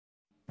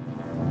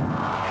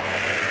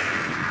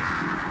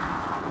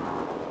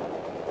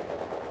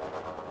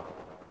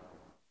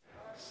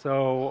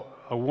So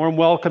a warm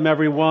welcome,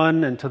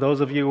 everyone, and to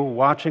those of you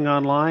watching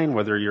online,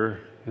 whether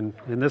you're in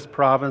this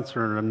province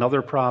or in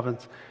another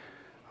province,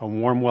 a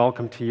warm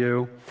welcome to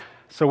you.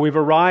 So we've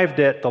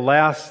arrived at the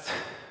last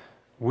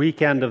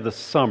weekend of the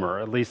summer,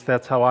 at least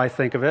that's how I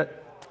think of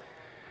it.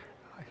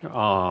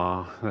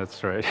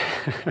 That's right.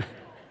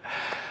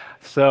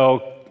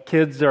 So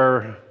kids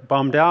are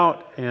bummed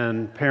out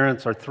and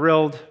parents are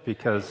thrilled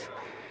because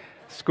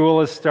school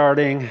is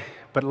starting.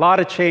 But a lot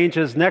of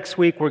changes. Next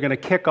week, we're going to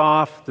kick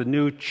off the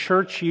new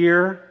church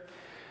year.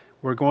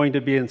 We're going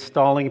to be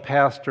installing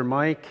Pastor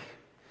Mike.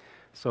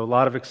 So a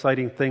lot of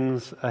exciting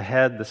things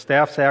ahead. The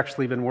staff's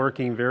actually been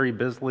working very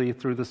busily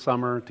through the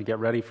summer to get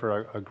ready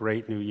for a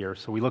great new year.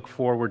 So we look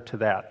forward to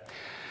that.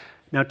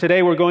 Now,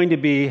 today we're going to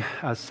be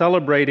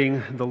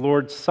celebrating the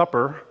Lord's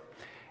Supper.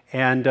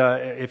 And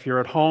if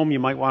you're at home, you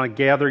might want to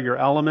gather your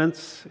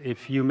elements.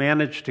 If you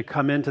manage to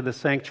come into the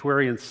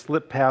sanctuary and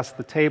slip past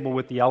the table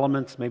with the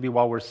elements, maybe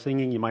while we're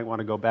singing, you might want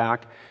to go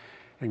back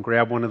and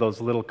grab one of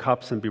those little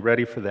cups and be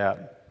ready for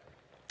that.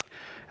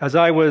 As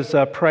I was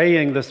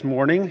praying this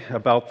morning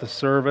about the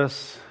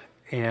service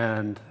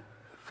and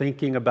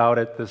thinking about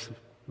it, this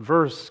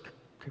verse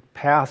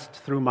passed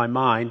through my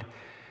mind,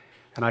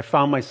 and I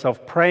found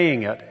myself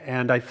praying it.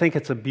 And I think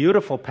it's a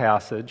beautiful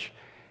passage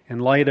in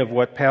light of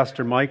what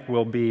Pastor Mike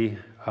will be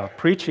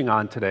preaching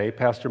on today.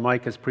 Pastor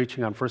Mike is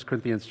preaching on 1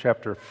 Corinthians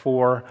chapter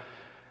 4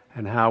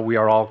 and how we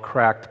are all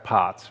cracked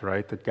pots,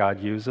 right, that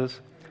God uses.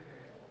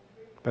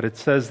 But it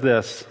says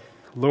this,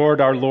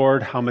 Lord, our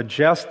Lord, how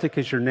majestic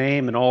is your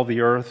name in all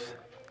the earth.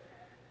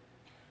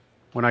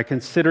 When I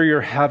consider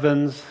your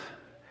heavens,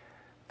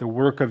 the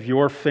work of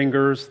your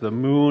fingers, the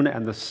moon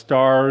and the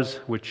stars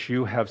which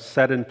you have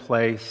set in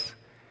place,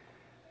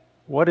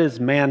 what is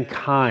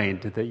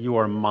mankind that you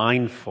are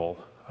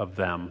mindful of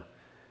them,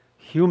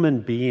 human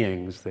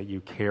beings that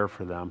you care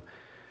for them?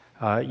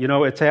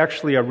 It's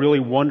actually a really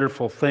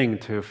wonderful thing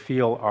to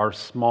feel our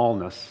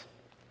smallness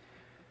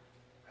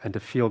and to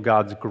feel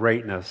God's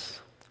greatness.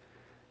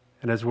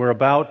 And as we're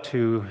about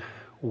to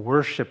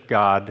worship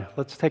God,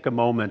 let's take a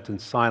moment in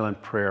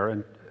silent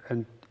prayer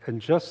and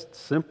just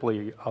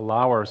simply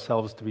allow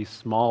ourselves to be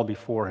small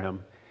before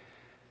Him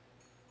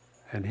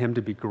and Him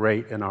to be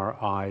great in our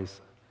eyes.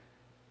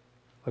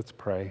 Let's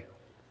pray.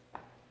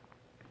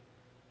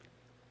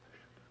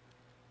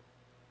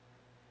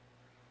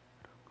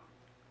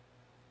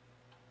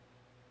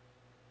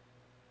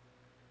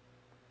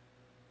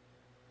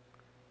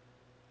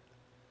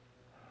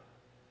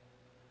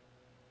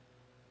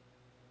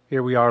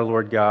 Here we are,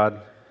 Lord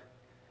God,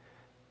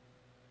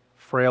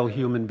 frail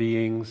human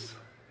beings,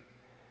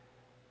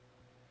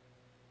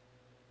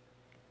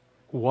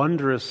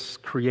 wondrous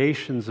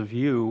creations of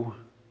you,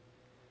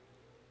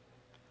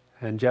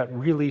 and yet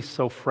really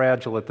so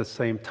fragile at the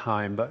same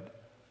time.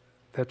 But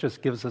that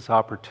just gives us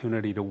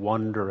opportunity to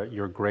wonder at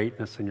your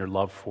greatness and your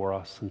love for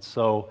us. And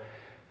so,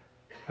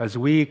 as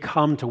we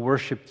come to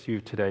worship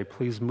you today,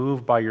 please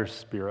move by your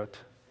Spirit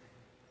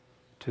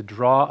to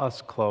draw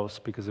us close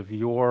because of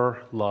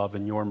your love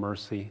and your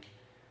mercy.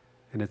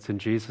 And it's in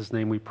Jesus'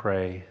 name we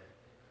pray.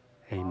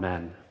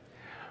 Amen.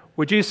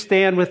 Would you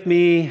stand with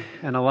me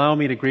and allow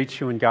me to greet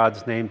you in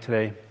God's name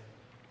today?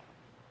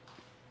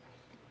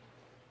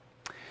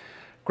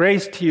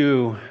 Grace to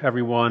you,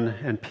 everyone,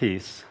 and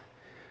peace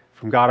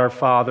from God our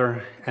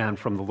Father and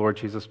from the Lord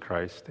Jesus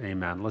Christ.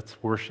 Amen. Let's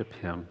worship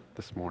Him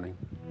this morning.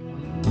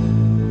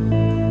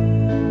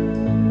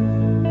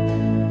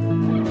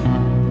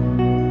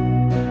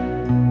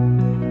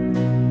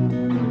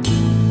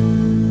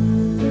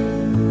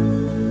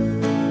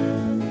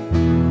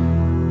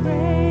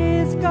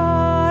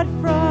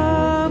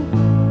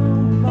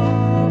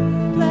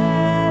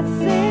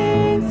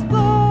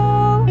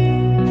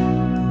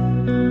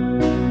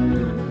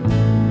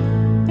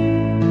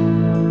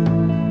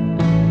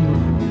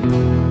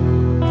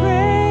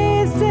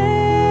 Praise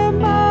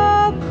Him,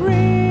 all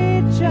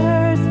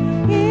creatures.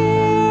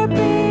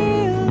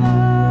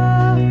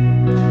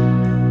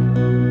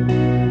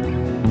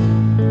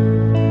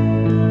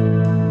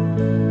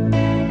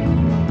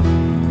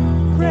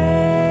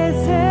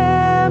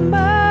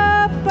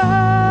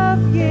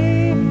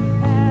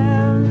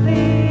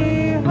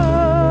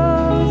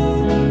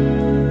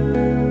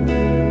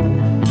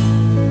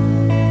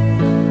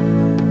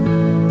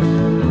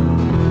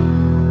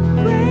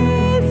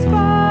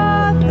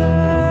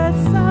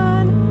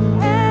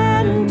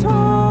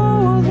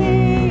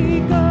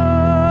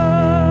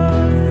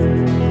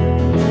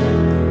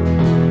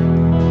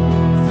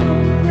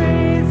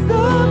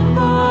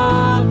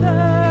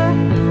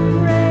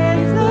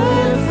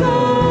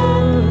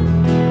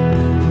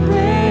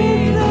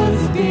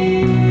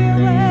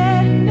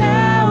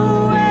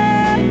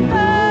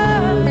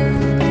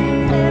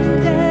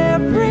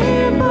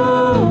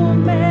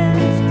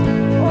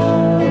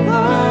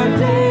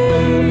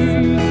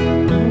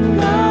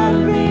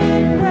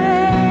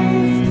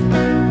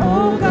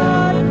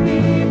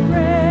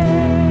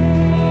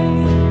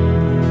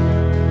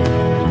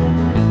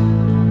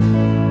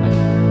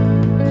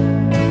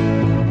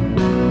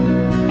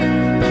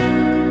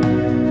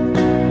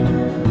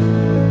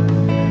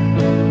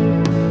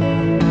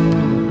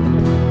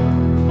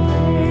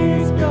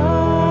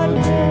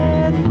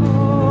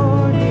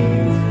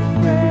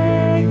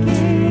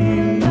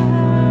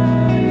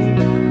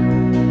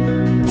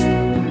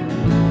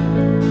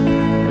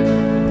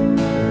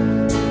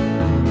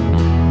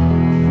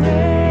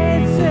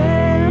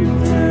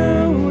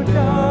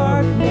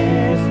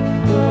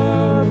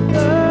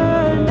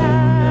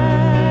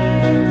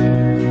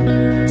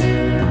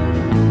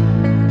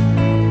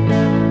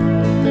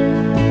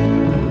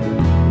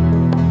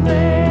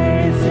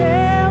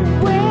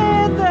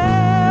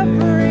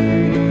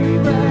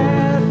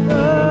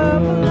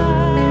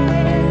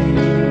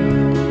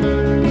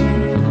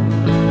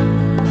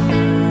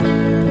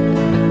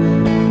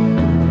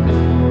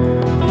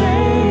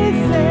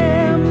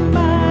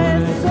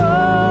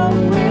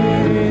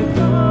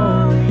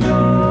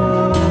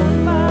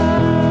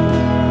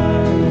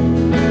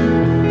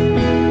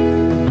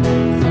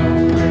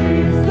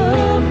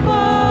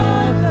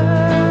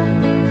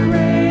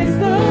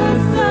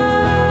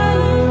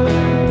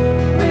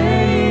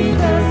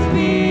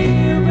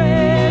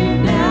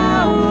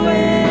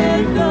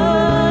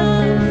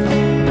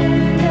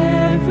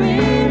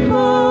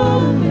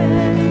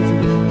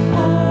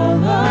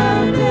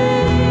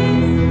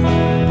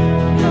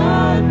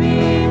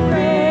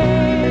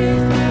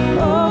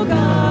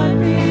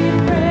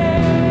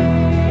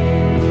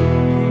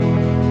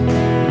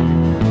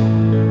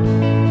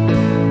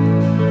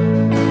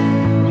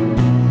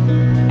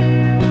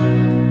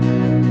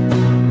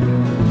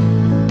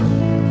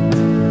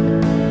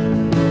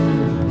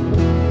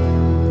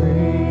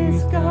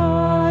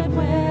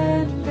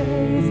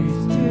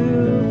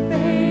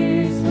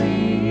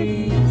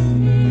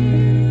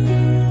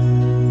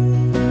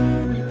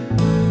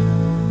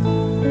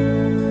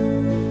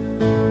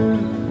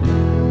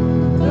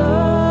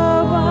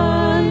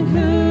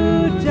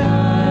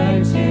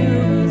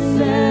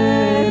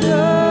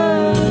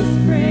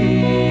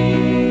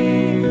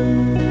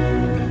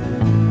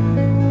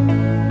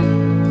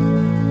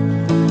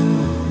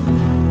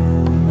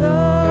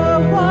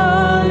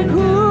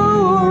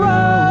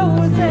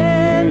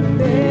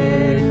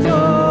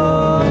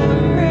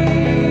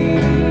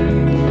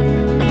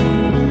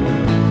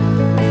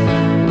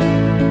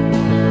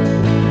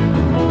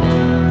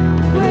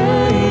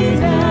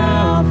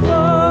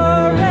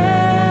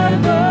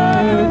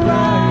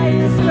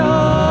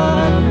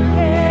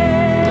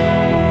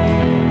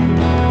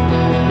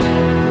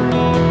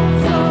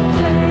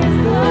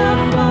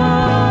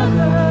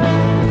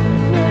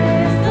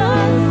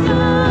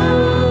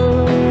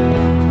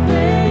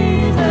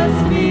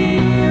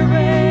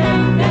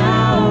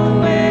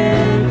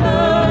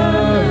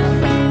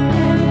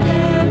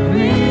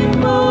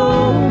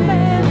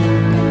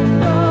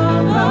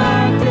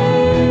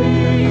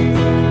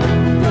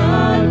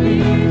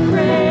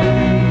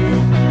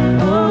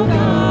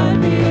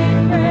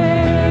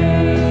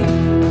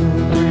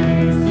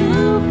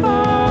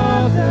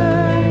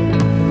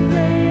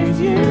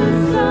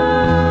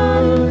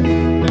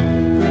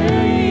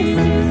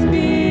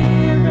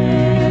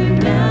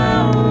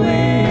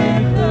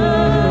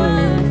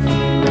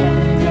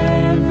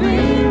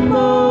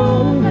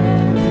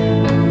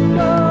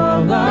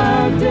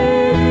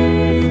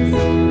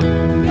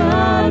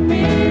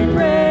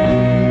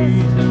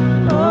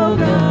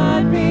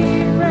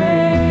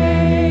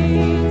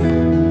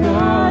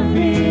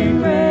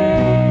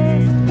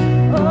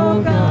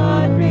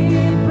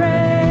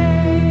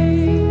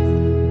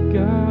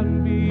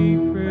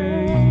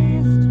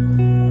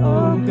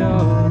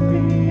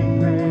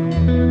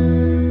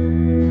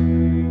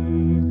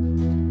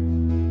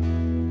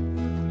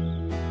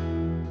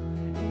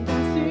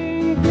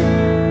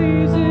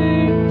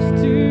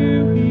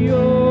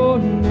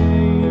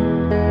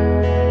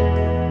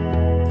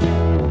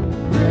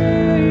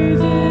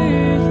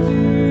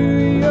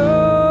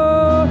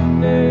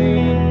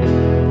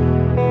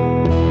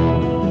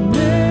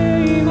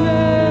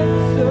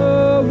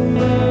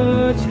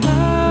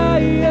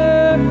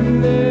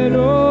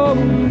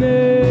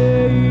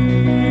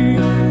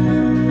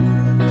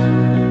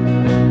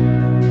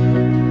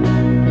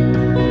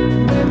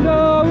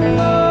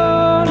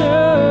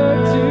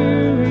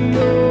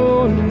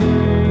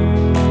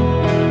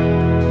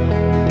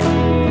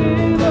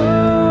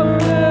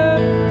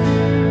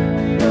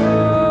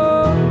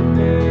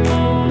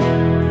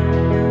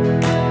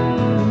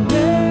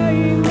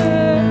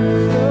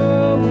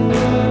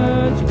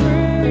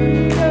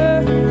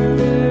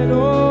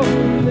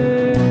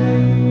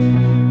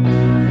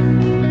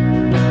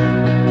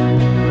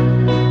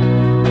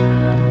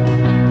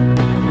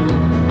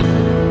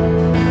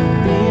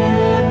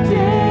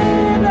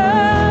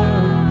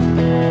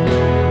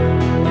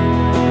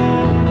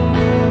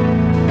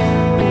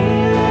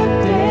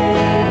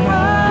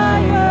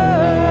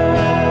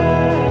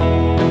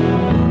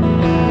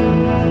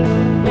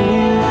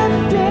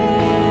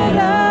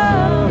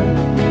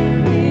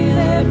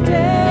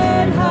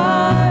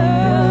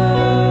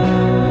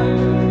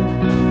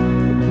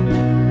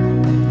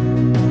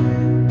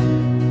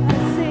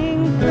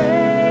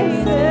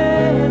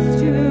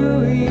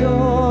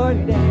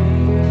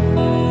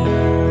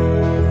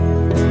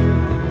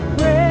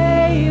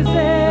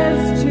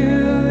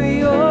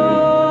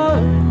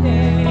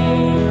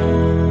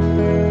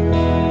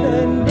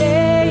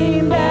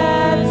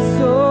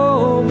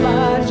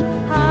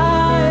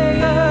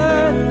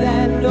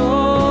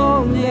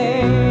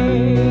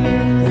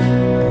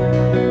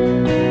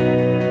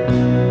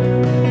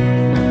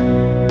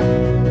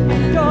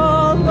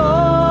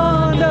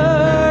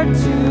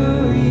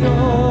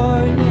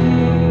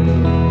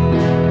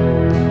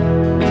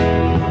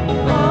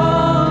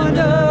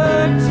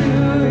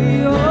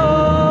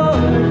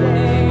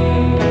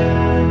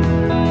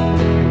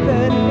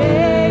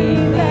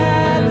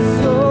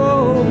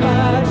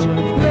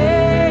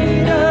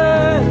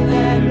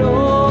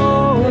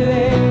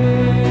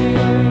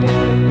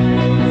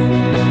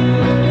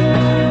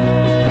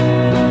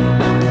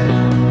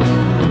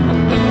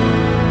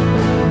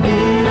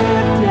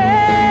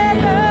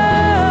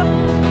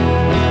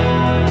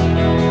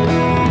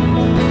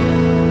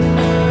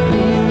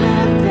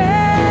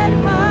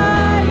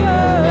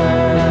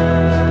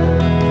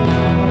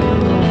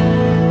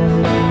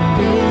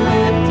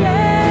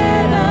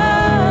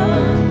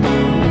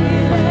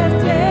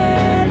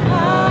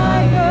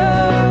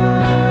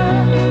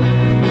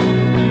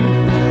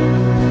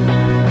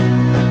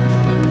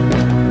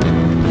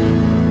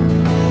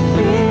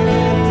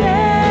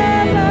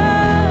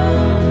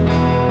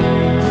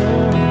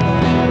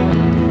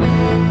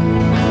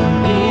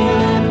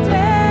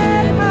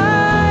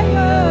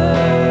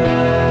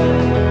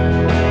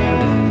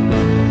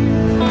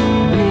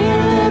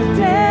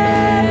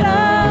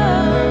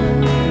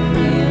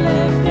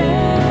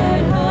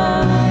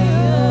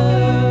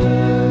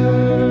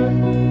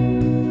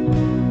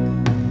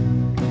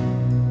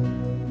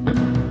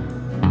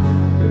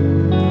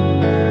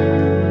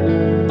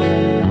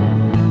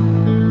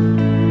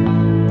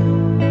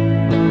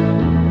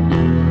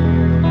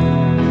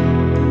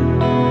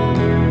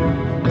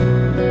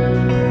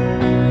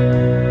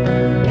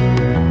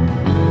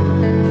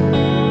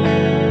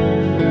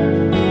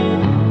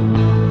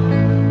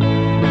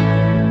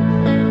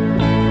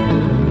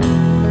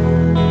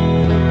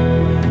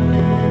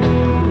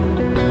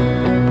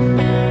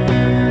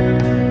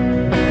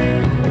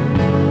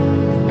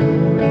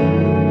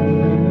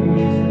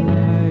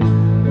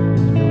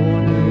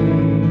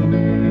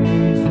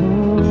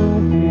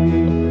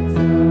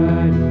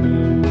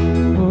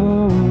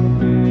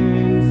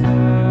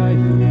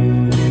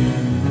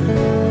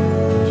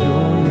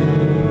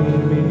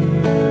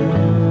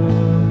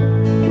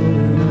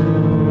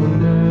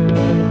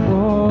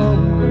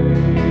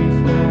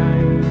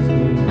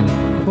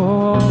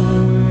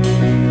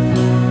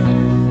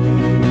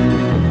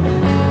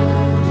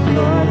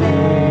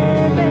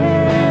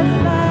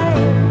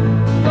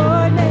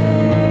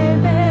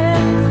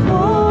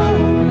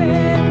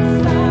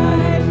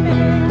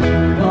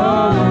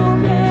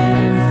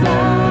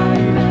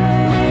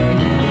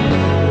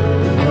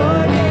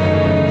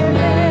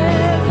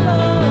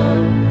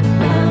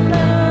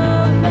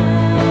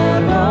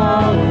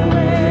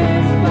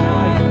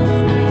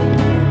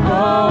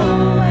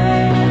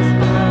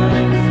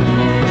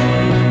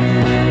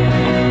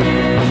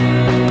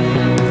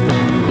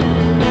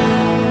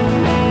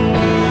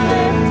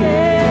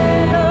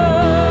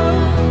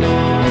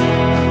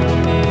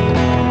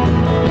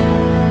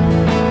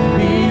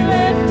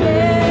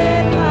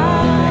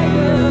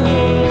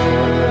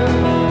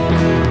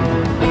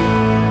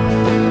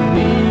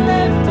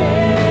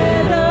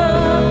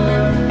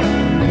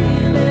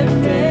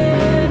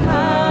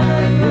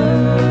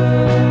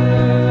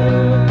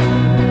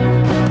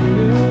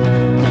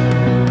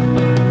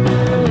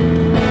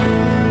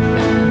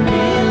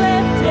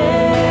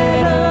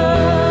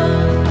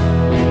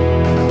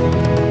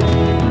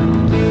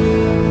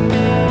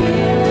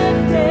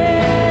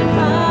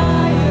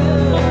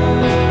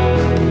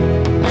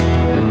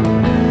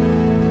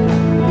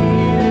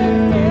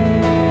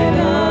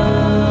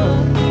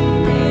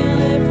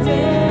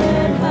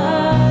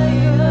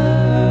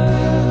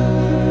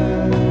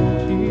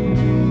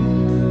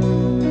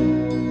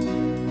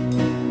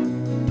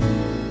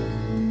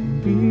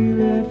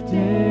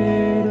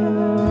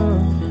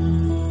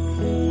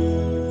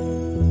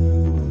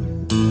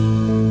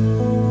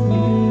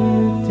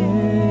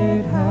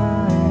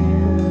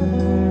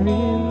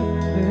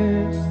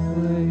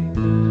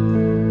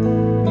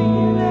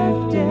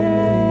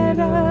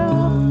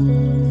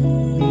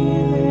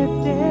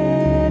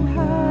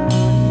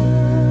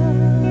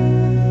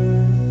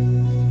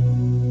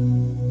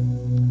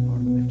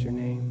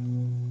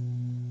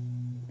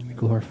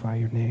 glorify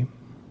your name.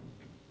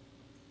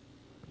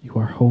 You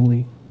are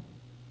holy.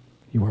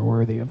 You are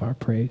worthy of our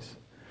praise.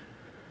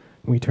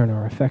 We turn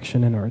our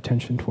affection and our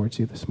attention towards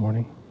you this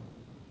morning.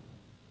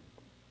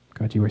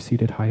 God, you are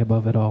seated high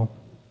above it all.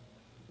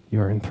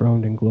 You are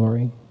enthroned in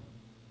glory.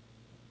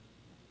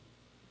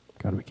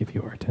 God, we give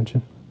you our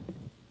attention.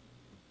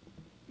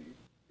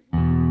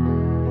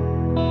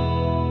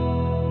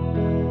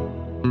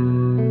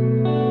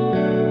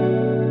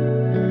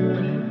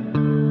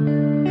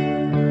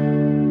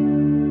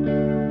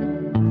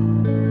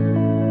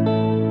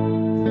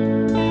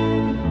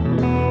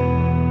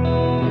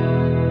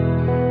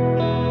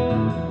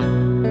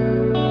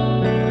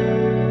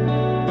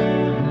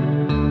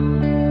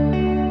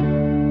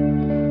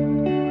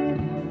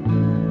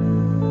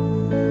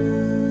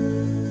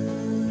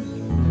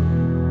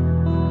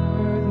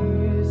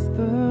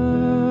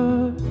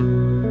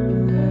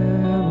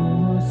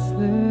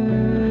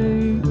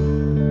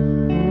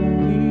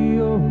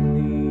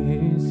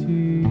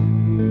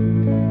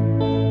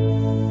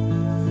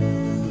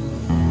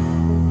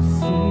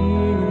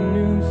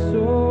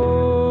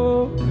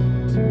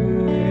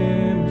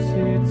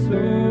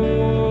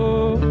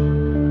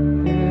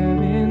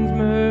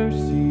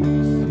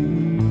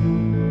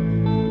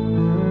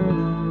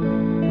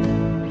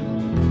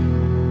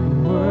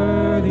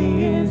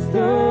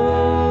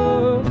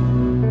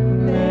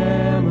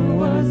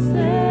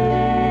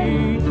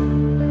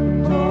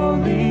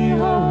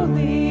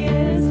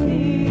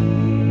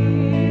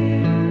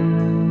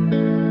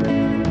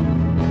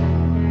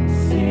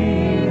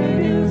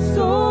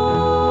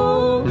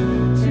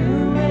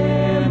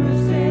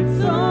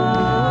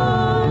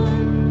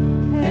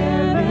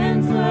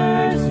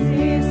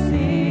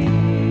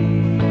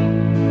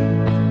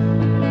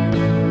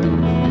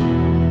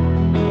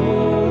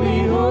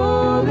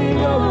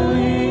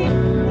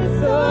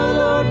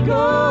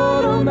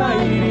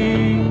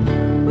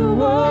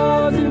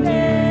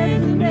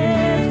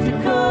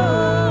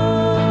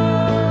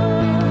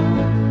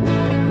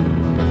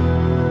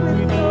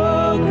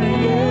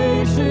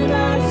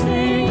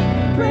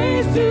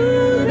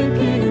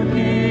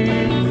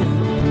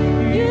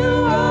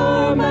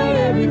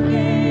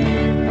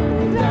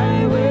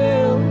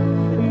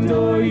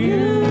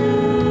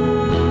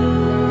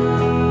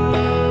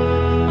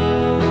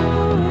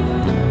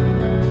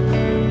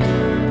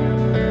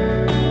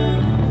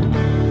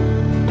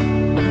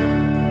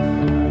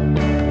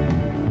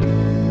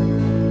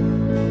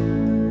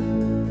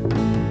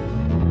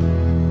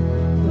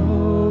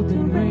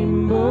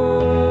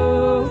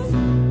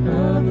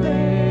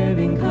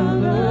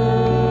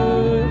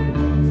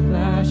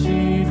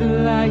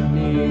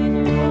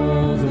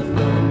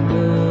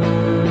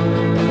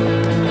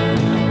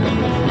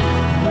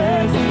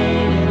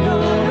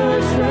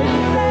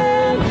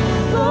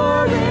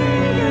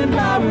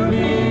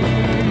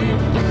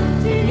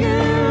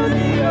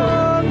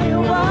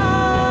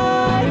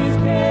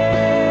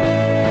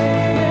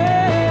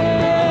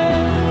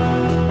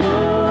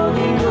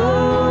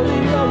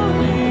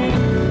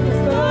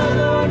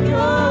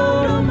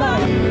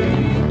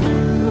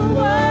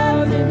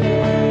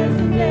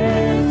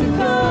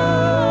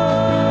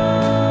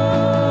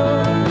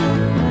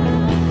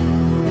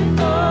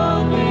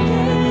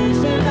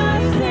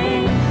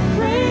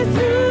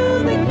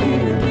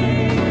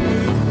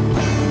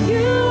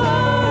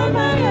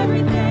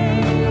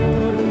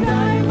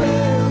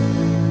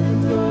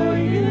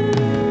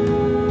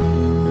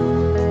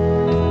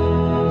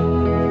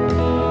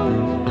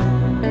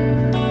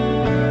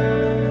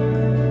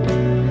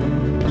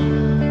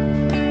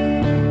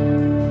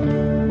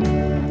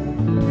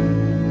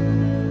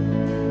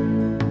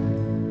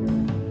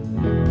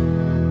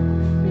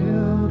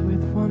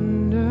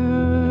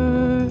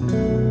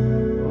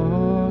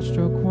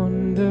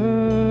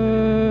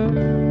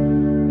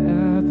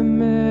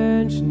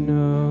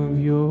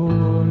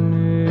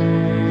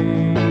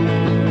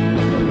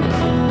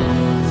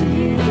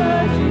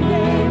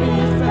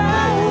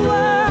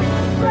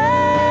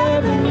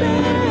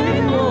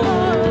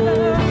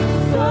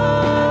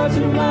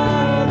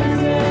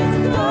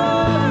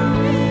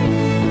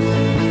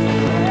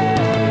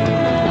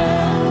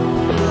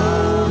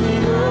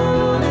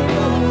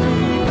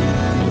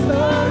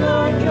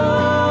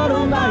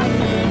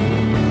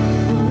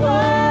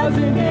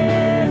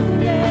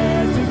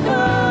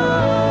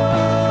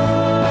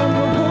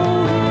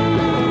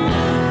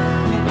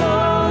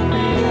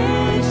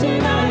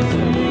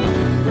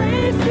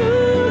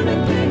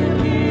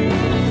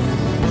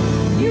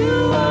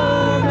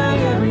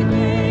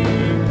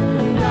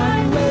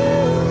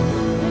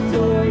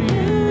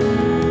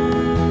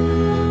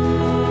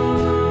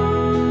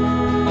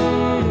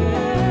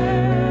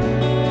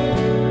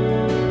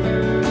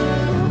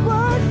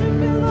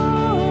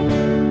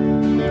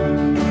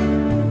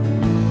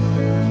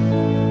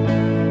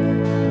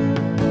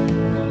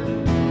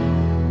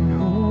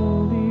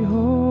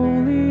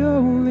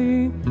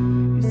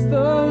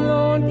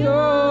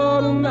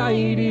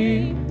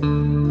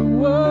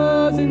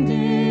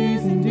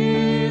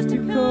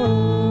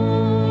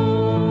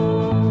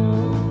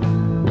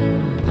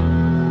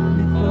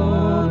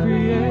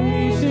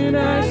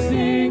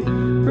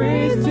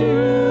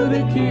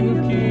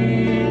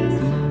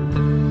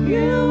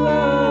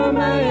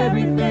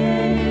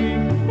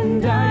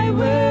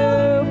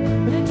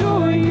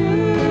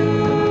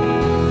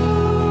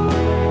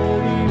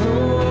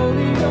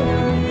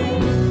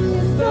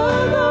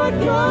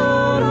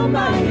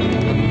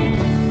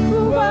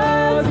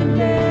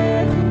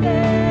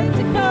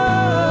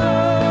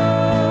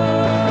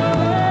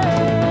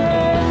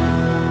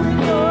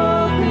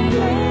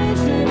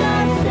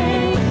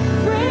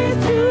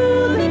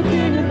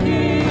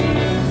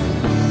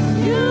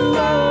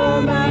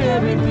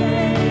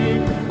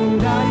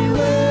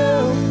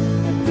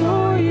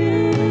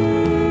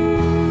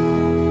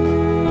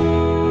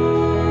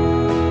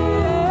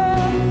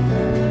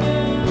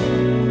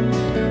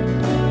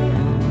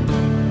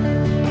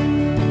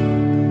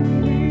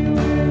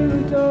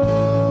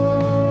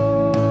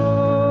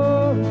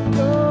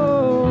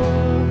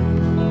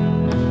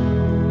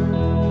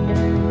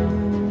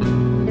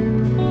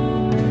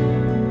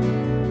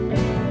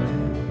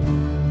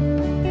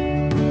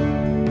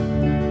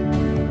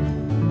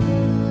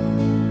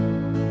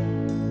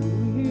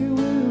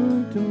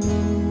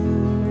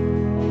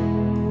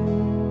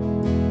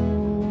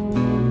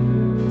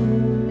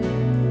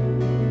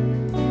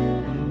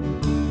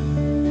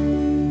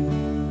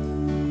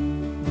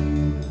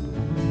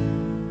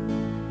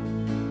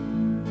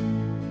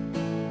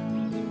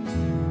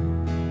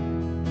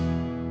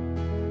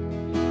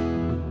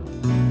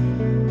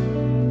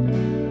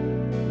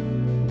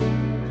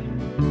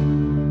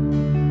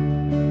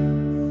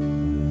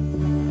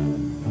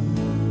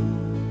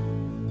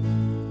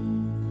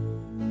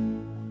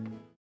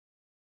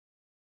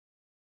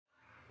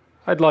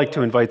 I'd like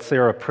to invite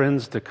Sarah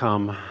Prinz to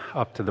come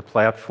up to the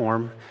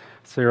platform.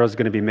 Sarah's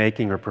going to be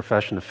making her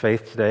profession of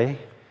faith today,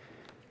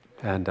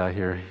 and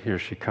here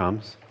she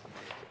comes.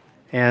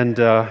 And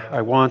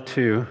I want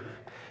to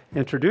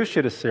introduce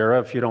you to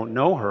Sarah. If you don't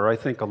know her, I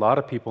think a lot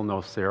of people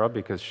know Sarah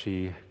because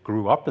she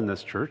grew up in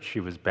this church.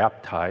 She was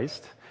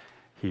baptized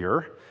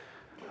here.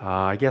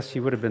 I guess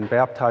you would have been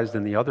baptized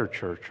in the other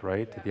church,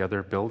 right? Yeah. The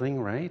other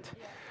building, right?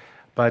 Yeah.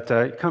 But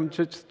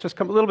just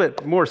come a little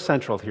bit more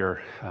central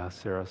here,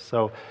 Sarah.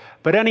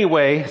 But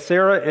anyway,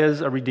 Sarah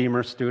is a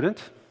Redeemer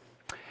student,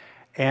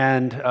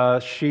 and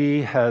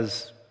she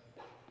has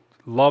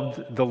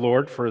loved the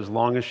Lord for as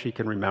long as she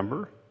can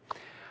remember.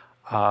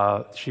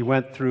 She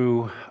went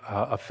through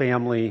a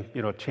family,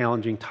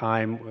 challenging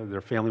time.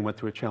 Their family went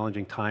through a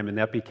challenging time, and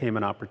that became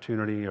an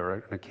opportunity or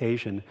an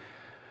occasion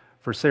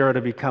for Sarah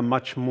to become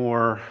much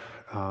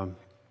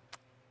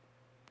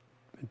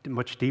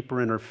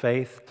deeper in her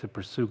faith, to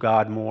pursue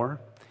God more.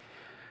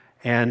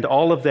 And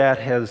all of that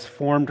has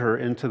formed her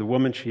into the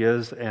woman she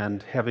is,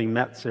 and having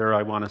met Sarah,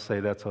 I want to say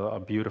that's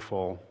a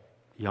beautiful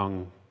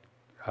young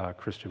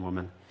Christian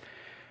woman.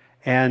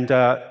 And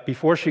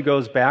before she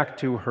goes back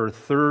to her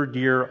third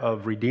year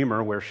of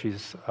Redeemer, where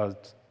she's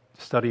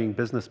studying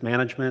business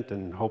management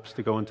and hopes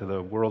to go into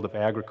the world of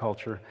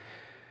agriculture,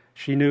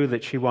 she knew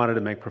that she wanted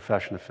to make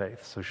profession of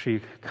faith. So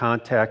she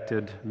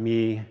contacted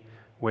me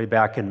way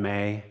back in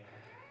May,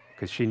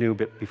 because she knew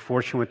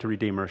before she went to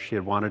Redeemer, she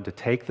had wanted to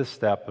take the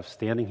step of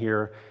standing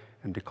here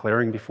and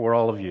declaring before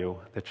all of you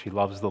that she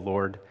loves the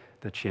Lord,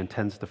 that she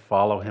intends to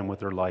follow Him with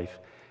her life,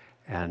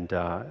 and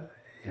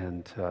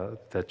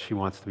that she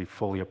wants to be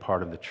fully a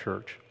part of the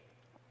church.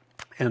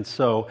 And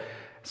so,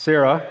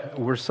 Sarah,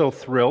 we're so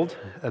thrilled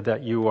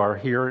that you are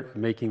here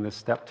making this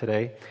step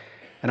today.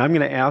 And I'm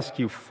going to ask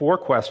you 4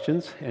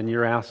 questions, and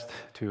you're asked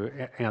to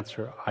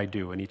answer I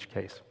do in each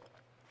case.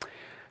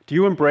 Do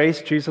you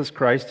embrace Jesus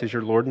Christ as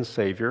your Lord and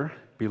Savior,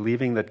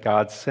 believing that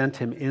God sent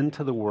Him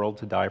into the world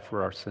to die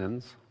for our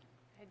sins?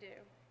 I do.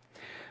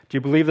 Do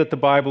you believe that the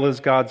Bible is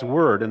God's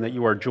Word and that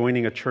you are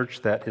joining a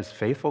church that is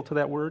faithful to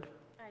that Word?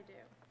 I do.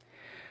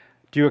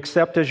 Do you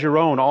accept as your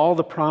own all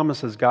the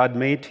promises God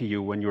made to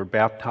you when you were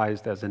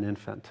baptized as an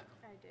infant?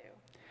 I do.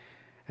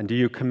 And do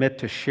you commit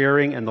to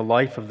sharing in the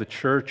life of the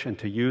church and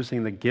to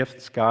using the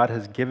gifts God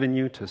has given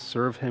you to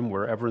serve Him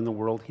wherever in the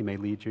world He may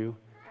lead you?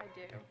 I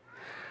do.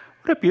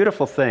 What a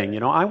beautiful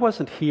thing. I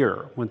wasn't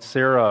here when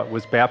Sarah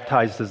was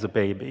baptized as a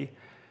baby,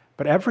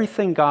 but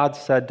everything God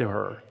said to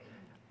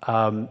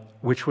her,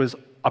 which was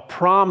a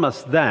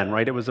promise then,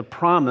 right? It was a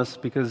promise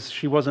because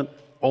she wasn't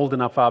old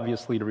enough,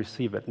 obviously, to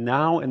receive it.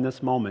 Now, in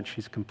this moment,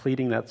 she's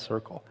completing that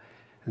circle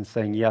and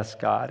saying, yes,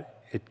 God,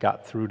 it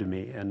got through to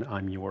me, and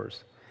I'm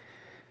yours.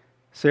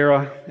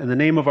 Sarah, in the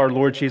name of our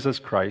Lord Jesus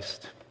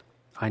Christ,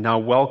 I now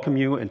welcome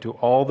you into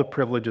all the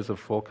privileges of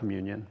full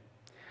communion.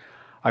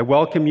 I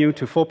welcome you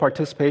to full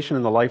participation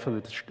in the life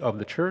of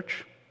the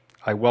church.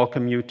 I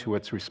welcome you to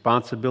its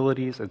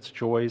responsibilities, its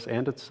joys,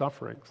 and its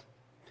sufferings.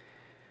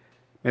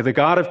 May the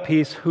God of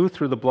peace, who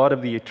through the blood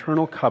of the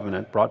eternal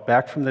covenant brought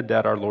back from the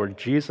dead our Lord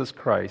Jesus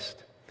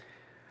Christ,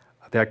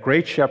 that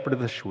great shepherd of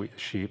the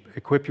sheep,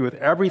 equip you with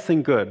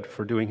everything good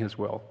for doing His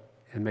will,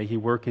 and may He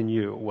work in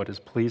you what is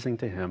pleasing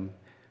to Him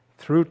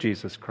through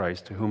Jesus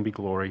Christ, to whom be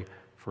glory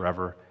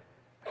forever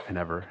and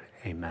ever.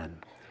 Amen.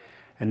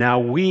 And now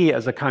we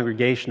as a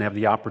congregation have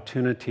the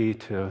opportunity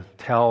to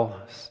tell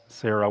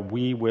Sarah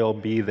we will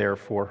be there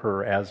for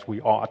her as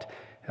we ought,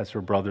 as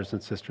her brothers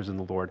and sisters in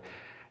the Lord.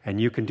 And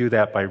you can do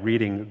that by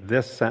reading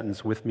this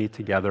sentence with me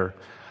together.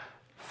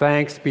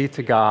 Thanks be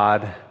to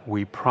God,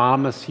 we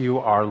promise you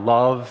our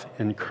love,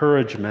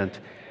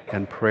 encouragement,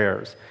 and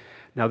prayers.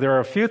 Now, there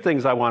are a few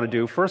things I want to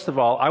do. First of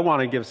all, I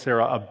want to give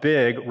Sarah a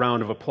big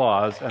round of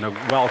applause and a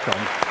welcome.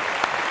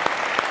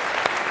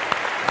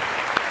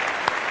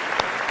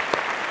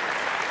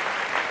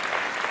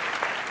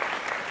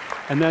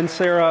 And then,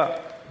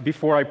 Sarah,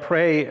 before I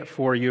pray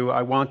for you,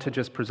 I want to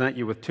just present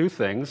you with 2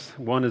 things.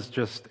 One is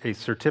just a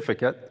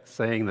certificate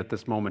saying that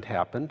this moment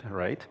happened,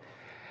 right?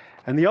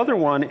 And the other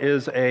one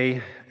is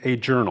a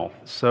journal.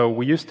 So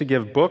we used to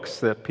give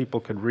books that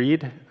people could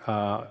read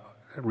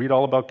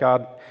all about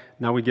God.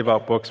 Now we give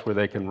out books where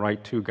they can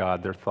write to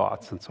God their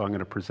thoughts. And so I'm going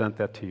to present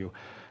that to you.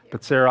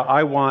 But Sarah,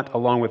 I want,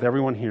 along with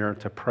everyone here,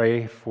 to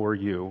pray for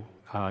you.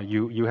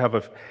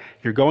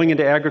 You're going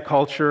into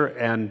agriculture,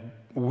 and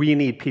we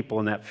need people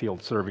in that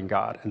field serving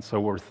God, and so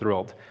we're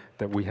thrilled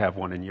that we have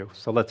one in you.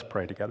 So let's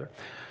pray together.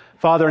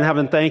 Father in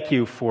heaven, thank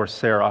you for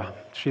Sarah.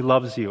 She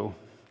loves you.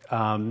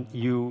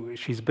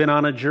 She's been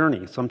on a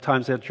journey.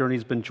 Sometimes that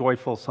journey's been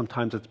joyful,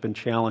 sometimes it's been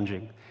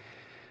challenging.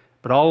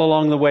 But all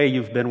along the way,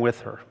 you've been with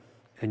her,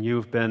 and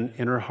you've been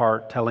in her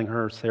heart telling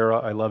her, Sarah,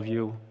 I love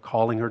you,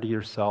 calling her to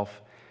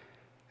yourself.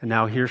 And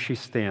now here she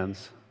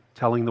stands,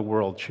 telling the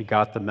world she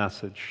got the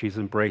message, she's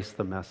embraced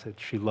the message,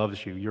 she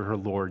loves you, you're her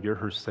Lord, you're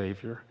her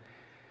Savior.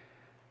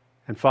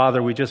 And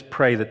Father, we just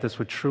pray that this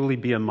would truly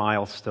be a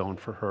milestone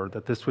for her,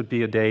 that this would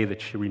be a day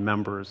that she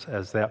remembers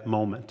as that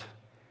moment.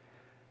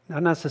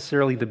 Not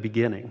necessarily the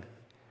beginning,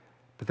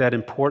 but that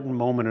important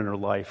moment in her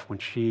life when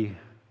she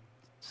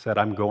said,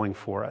 I'm going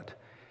for it.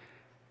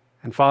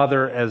 And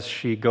Father, as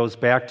she goes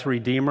back to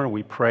Redeemer,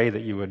 we pray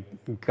that you would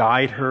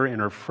guide her in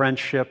her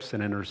friendships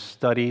and in her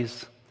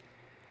studies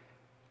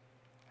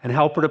and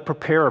help her to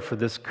prepare for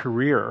this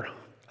career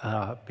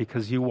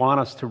because you want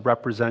us to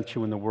represent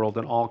you in the world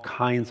in all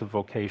kinds of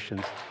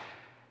vocations.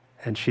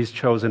 And she's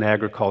chosen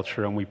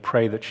agriculture, and we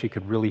pray that she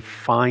could really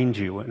find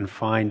you and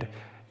find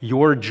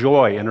your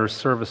joy in her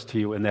service to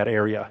you in that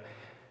area.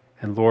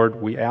 And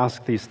Lord, we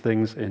ask these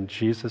things in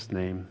Jesus'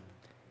 name.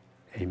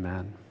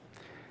 Amen.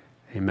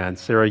 Amen.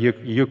 Sarah,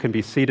 you can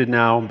be seated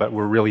now, but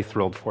we're really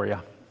thrilled for you.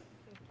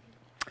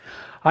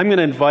 I'm going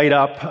to invite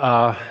up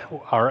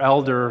our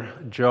elder,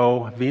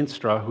 Joe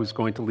Veenstra, who's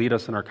going to lead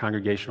us in our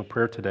congregational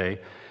prayer today.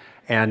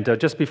 And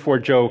just before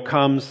Joe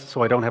comes,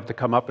 so I don't have to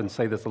come up and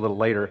say this a little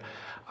later,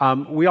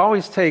 we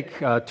always take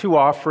two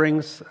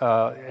offerings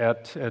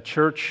at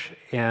church,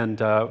 and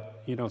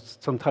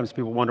sometimes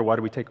people wonder, why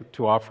do we take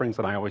two offerings?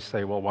 And I always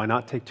say, well, why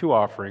not take two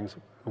offerings?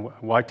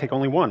 Why take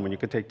only one when you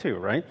could take two,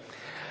 right?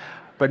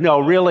 But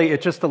no, really,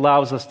 it just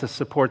allows us to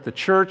support the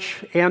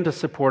church and to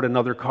support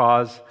another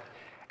cause.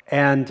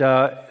 And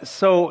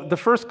so the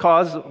first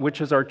cause,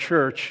 which is our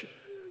church,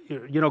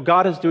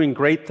 God is doing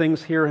great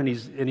things here, and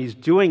He's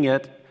doing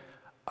it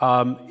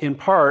in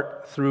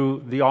part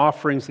through the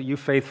offerings that you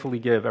faithfully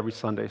give every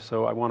Sunday.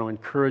 So I want to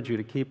encourage you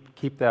to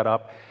keep that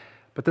up.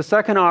 But the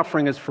second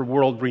offering is for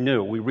World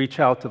Renew. We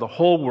reach out to the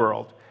whole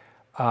world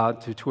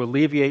to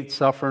alleviate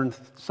suffering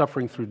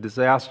through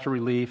disaster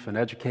relief and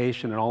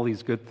education and all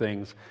these good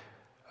things.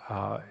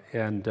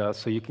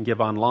 So you can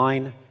give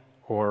online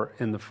or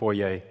in the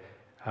foyer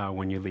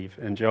when you leave.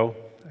 And Joe,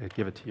 I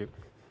give it to you.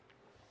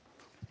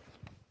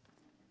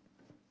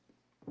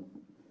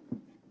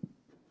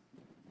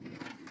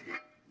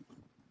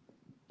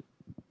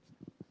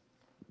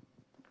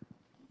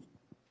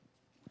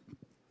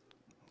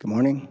 Good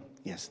morning.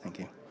 Yes, thank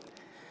you.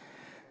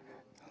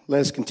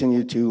 Let us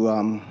continue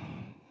to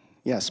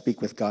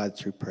speak with God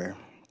through prayer.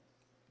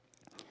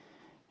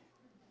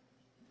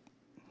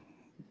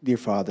 Dear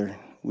Father,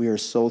 we are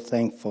so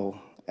thankful,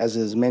 as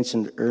is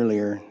mentioned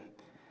earlier,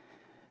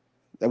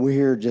 that we're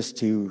here just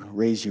to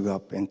raise you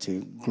up and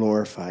to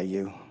glorify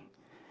you.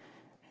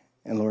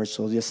 And Lord,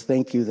 so just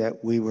thank you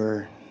that we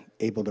were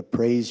able to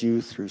praise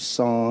you through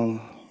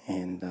song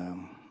and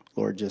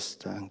Lord,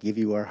 just give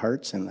you our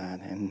hearts in that.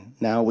 And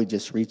now we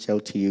just reach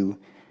out to you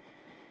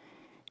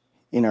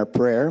in our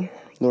prayer.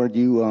 Lord,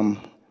 you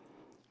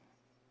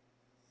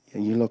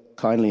look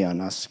kindly on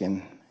us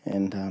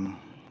and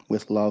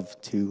with love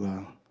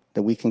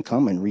that we can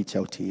come and reach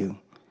out to you.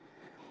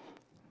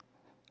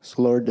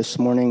 So Lord, this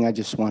morning I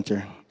just want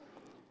to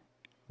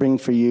bring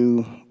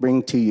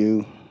to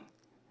you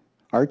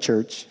our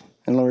church.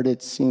 And Lord,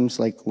 it seems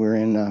like we're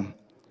in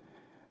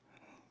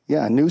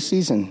a new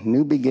season,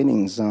 new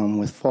beginnings,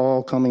 with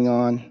fall coming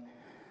on.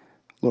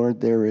 Lord,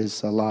 there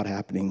is a lot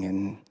happening.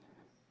 And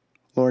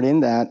Lord, in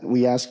that,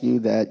 we ask you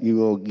that you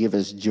will give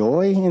us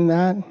joy in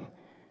that.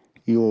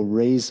 You will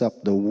raise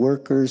up the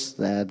workers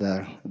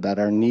that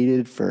are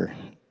needed for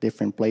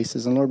different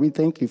places. And Lord, we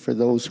thank you for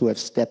those who have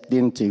stepped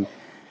into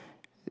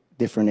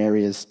different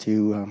areas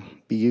to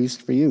be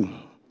used for you,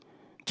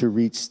 to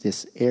reach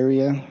this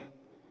area,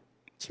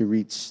 to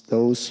reach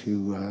those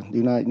who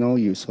do not know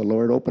you. So,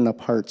 Lord, open up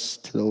hearts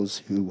to those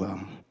who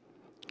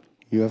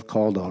you have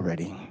called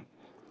already.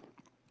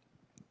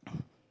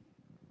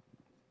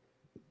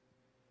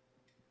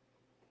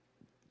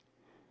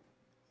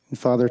 And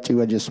Father,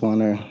 too, I just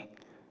want to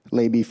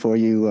lay before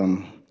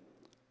you,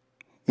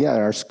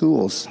 our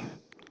schools,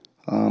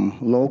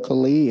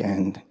 locally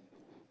and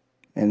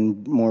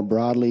more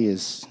broadly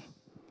is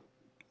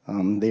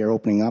they are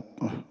opening up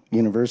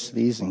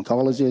universities and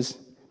colleges.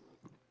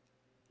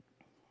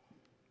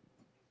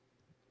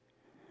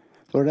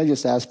 Lord, I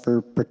just ask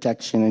for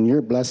protection and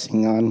your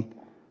blessing on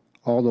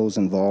all those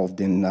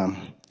involved in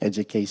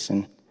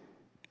education,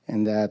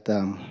 and that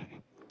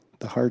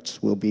the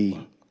hearts will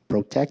be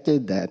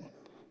protected, that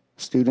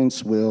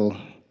students will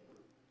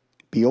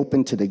be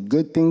open to the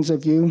good things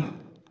of you.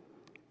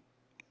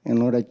 And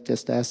Lord, I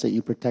just ask that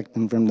you protect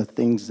them from the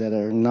things that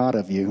are not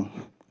of you.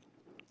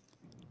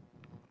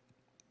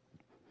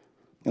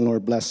 And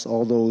Lord, bless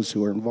all those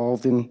who are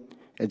involved in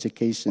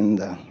education,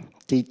 the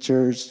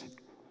teachers,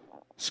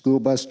 school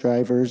bus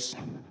drivers,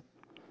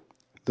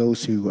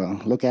 those who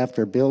look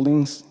after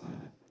buildings.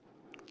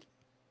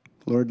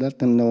 Lord, let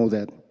them know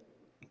that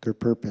their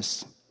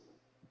purpose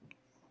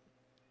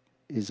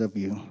is of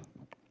you.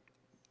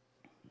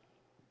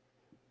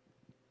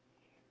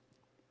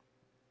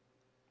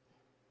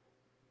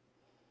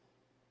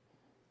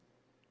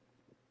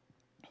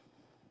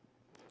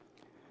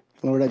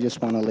 Lord, I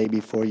just want to lay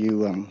before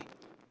you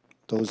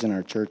those in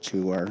our church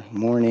who are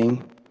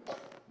mourning,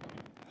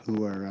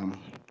 who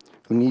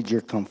need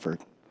your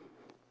comfort.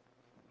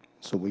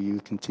 So will you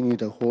continue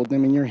to hold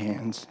them in your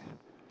hands?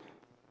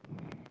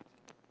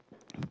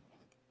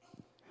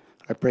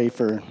 I pray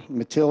for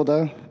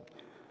Matilda,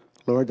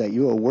 Lord, that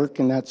you will work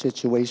in that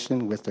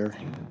situation with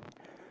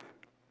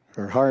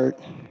her heart.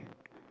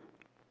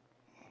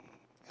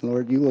 And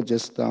Lord, you will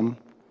just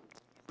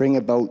bring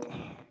about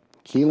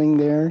healing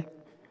there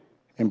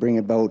and bring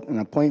about an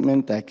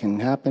appointment that can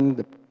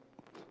happen,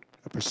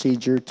 a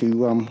procedure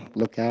to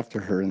look after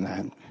her in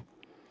that.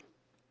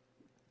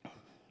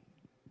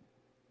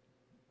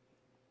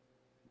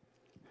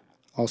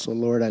 Also,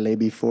 Lord, I lay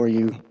before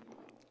you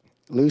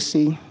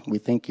Lucy. We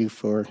thank you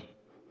for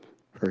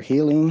her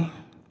healing.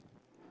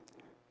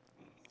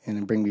 And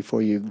I bring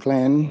before you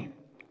Glenn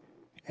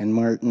and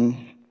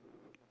Martin,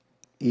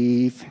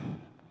 Eve,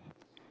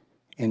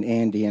 and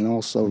Andy, and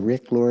also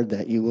Rick, Lord,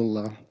 that you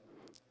will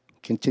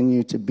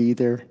continue to be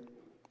their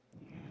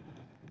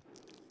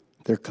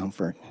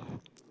comfort.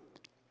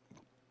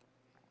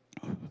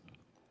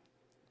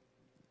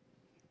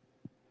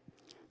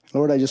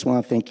 Lord, I just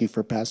want to thank you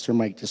for Pastor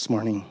Mike this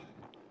morning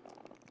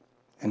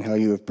and how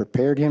you have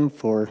prepared him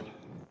for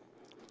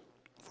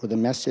the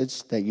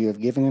message that you have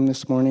given him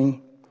this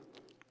morning.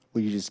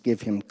 Will you just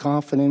give him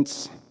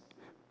confidence,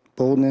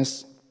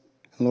 boldness,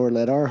 and Lord,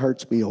 let our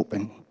hearts be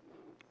open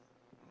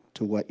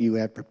to what you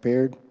have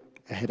prepared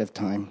ahead of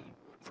time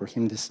for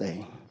him to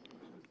say.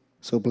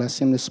 So bless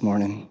him this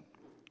morning.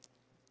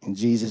 In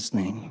Jesus'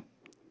 name,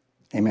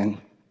 amen.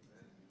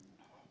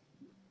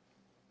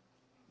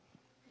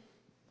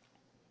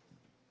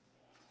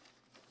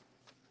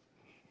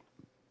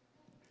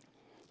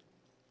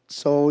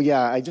 So,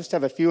 yeah, I just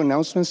have a few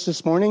announcements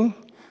this morning.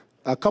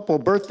 A couple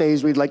of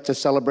birthdays we'd like to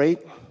celebrate.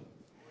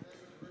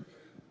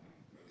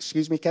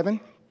 Excuse me, Kevin?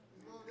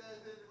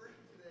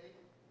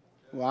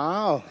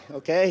 Wow,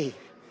 okay.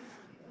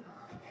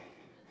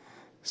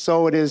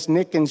 So it is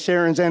Nick and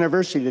Sharon's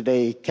anniversary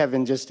today,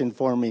 Kevin just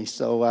informed me.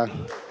 So,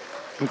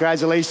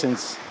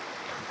 congratulations.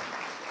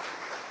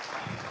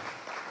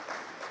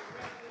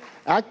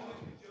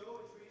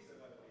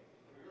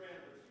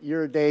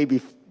 You're a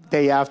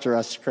day after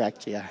us,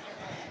 correct, yeah.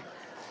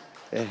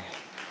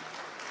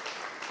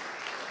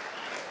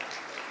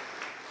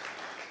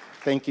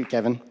 Thank you,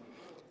 Kevin.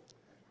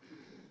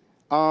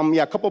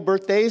 A couple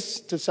birthdays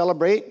to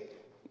celebrate.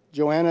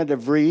 Joanna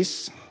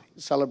DeVries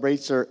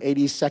celebrates her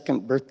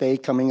 82nd birthday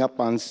coming up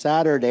on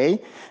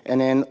Saturday.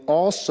 And then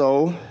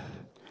also,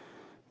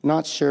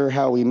 not sure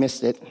how we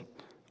missed it,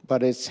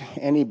 but it's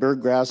Annie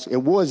Berggrass. It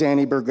was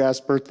Annie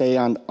Berggrass' birthday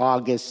on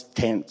August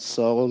 10th.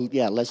 So,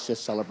 yeah, let's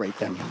just celebrate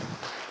them.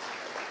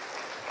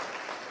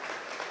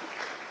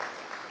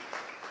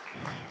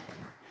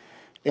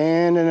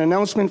 And an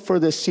announcement for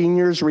the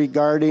seniors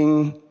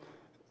regarding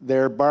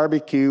their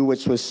barbecue,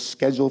 which was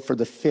scheduled for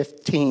the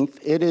 15th.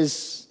 It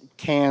is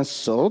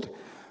canceled,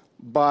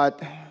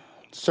 but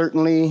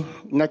certainly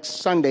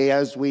next Sunday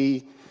as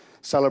we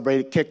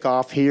celebrate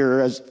kickoff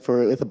here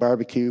with the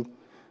barbecue,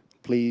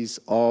 please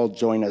all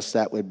join us.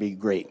 That would be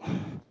great.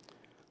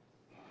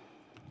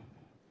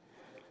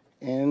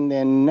 And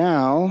then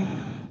now,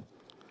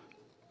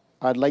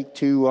 I'd like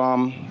to...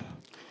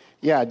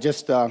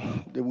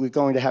 we're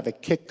going to have a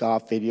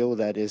kickoff video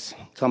that is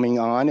coming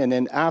on. And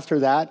then after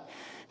that,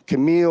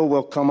 Camille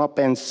will come up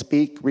and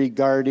speak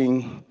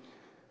regarding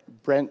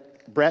Brett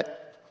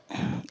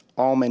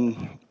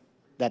Allman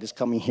that is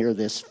coming here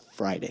this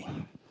Friday.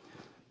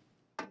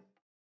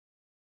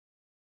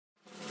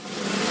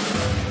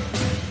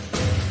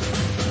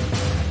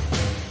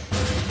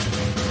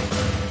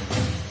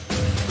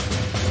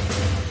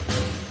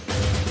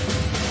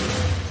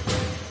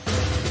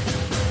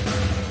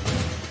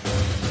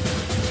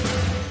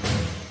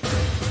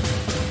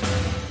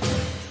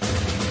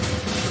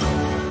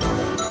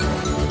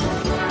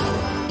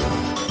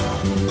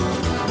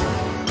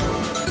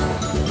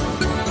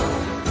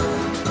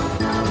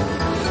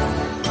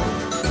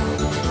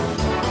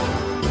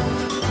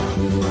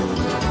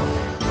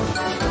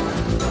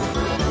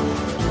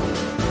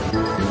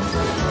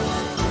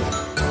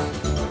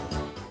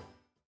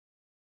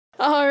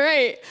 All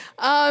right.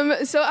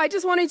 So I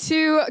just wanted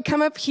to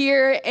come up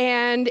here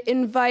and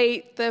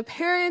invite the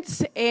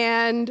parents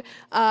and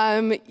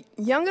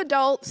young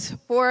adults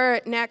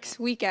for next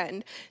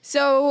weekend.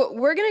 So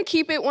we're going to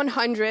keep it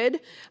 100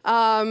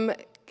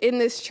 in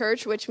this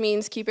church, which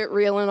means keep it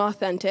real and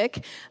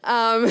authentic.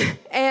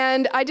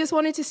 And I just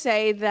wanted to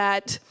say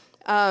that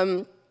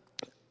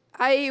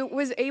I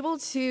was able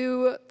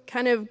to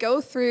kind of go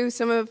through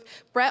some of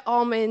Brett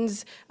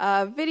Allman's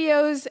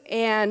videos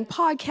and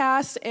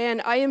podcasts,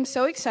 and I am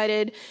so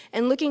excited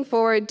and looking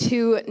forward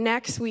to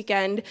next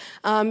weekend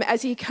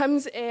as he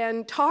comes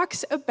and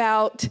talks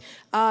about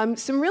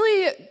some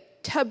really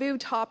taboo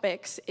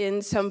topics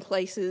in some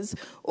places,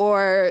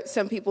 or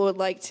some people would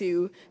like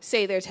to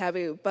say they're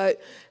taboo.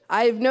 But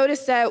I've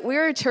noticed that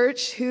we're a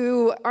church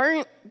who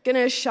aren't going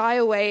to shy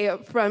away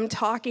from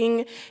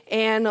talking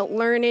and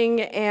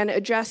learning and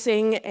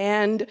addressing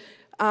and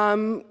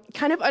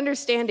kind of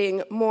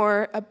understanding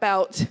more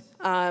about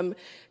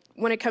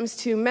when it comes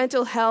to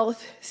mental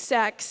health,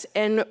 sex,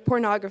 and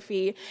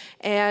pornography.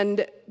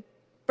 And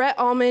Brett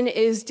Allman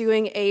is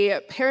doing a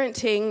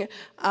parenting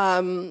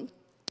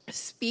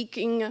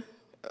speaking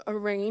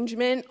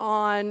arrangement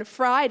on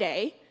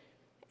Friday.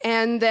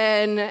 And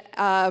then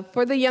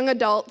for the young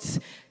adults,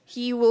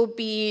 he will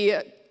be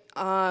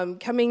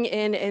coming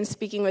in and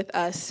speaking with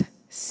us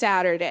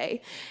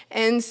Saturday.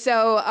 And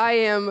so I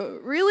am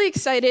really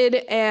excited,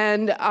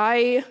 and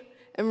I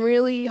am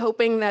really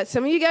hoping that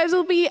some of you guys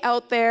will be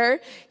out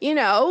there. You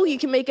know, you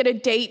can make it a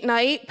date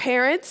night,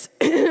 parents,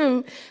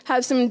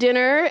 have some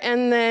dinner,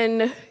 and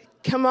then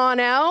come on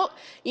out,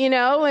 you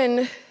know,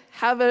 and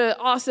have an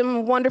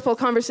awesome, wonderful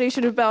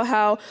conversation about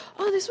how,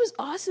 oh, this was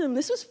awesome,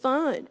 this was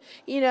fun,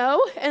 you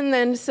know, and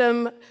then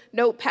some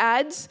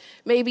notepads,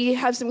 maybe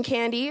have some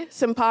candy,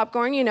 some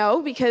popcorn, you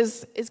know,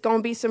 because it's going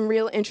to be some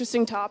real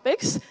interesting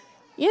topics.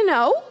 You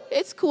know,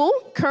 it's cool.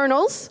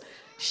 Kernels.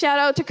 Shout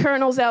out to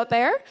Kernels out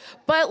there.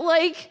 But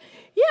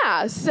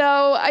yeah,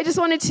 so I just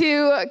wanted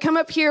to come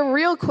up here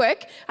real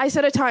quick. I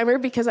set a timer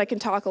because I can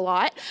talk a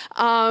lot.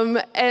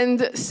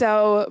 And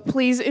so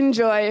please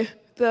enjoy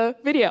the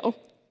video.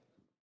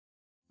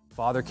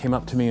 Father came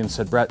up to me and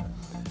said, Brett,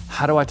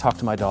 how do I talk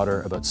to my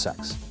daughter about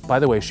sex? By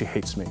the way, she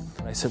hates me.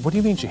 And I said, what do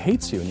you mean she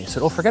hates you? And he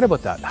said, oh, forget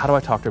about that. How do I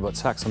talk to her about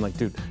sex? I'm like,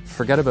 dude,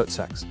 forget about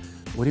sex.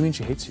 What do you mean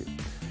she hates you?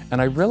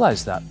 And I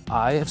realized that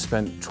I have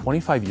spent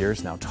 25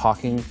 years now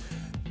talking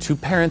to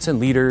parents and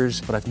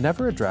leaders, but I've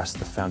never addressed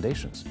the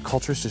foundations.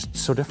 Culture is just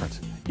so different.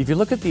 If you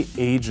look at the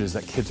ages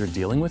that kids are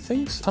dealing with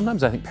things,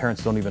 sometimes I think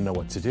parents don't even know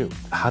what to do.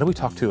 How do we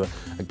talk to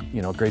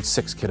a grade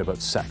 6 kid about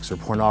sex or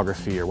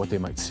pornography or what they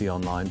might see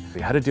online?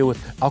 How to deal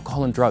with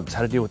alcohol and drugs,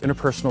 how to deal with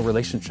interpersonal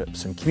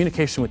relationships and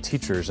communication with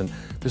teachers, and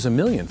there's a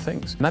million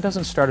things. And that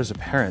doesn't start as a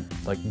parent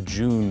like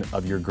June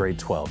of your grade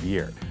 12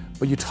 year.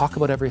 But you talk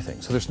about everything,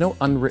 so there's no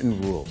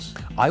unwritten rules.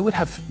 I would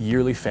have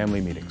yearly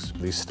family meetings,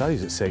 these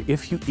studies that say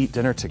if you eat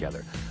dinner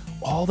together,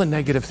 all the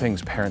negative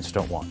things parents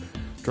don't want,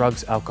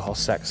 drugs, alcohol,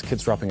 sex,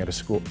 kids dropping out of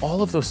school,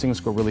 all of those things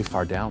go really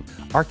far down.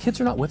 Our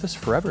kids are not with us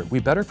forever. We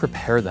better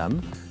prepare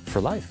them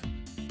for life.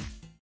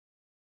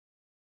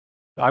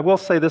 I will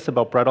say this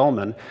about Brett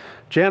Ullman.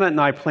 Janet and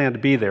I plan to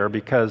be there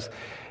because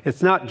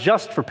it's not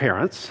just for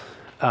parents,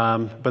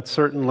 but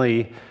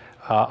certainly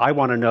I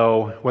want to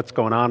know what's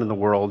going on in the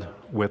world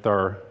with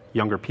our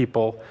younger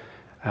people,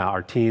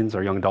 our teens,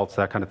 our young adults,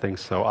 that kind of thing.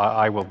 So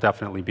I will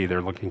definitely be there,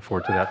 looking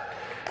forward to that.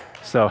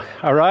 So,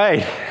 all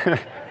right.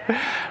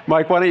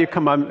 Mike, why don't you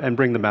come on and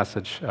bring the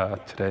message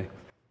today?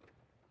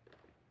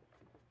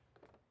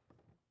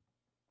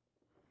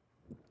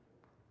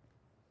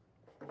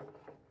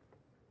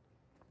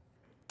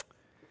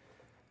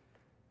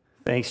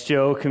 Thanks,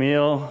 Joe,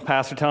 Camille,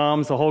 Pastor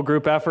Tom. It's a whole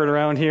group effort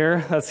around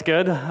here. That's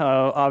good.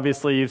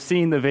 Obviously, you've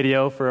seen the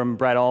video from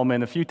Brett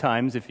Ullman a few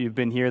times if you've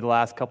been here the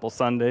last couple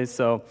Sundays.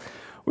 So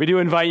we do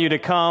invite you to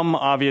come.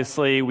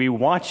 Obviously, we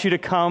want you to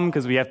come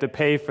because we have to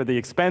pay for the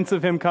expense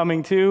of him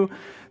coming too.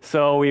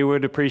 So we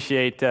would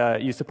appreciate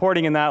you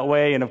supporting in that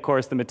way. And of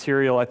course, the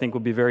material I think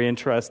will be very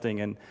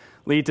interesting and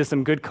lead to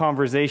some good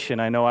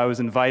conversation. I know I was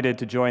invited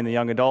to join the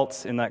young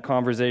adults in that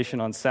conversation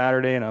on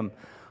Saturday, and I'm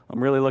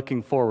really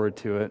looking forward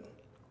to it.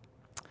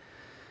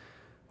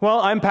 Well,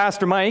 I'm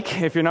Pastor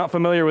Mike. If you're not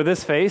familiar with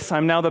this face,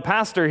 I'm now the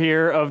pastor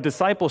here of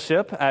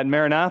Discipleship at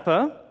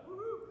Maranatha.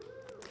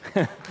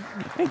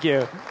 Thank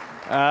you.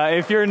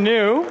 If you're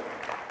new,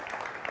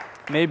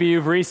 maybe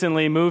you've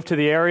recently moved to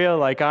the area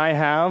like I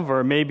have,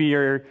 or maybe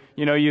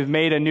you've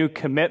made a new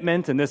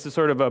commitment and this is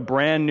sort of a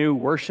brand new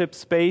worship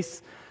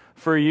space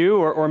for you,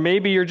 or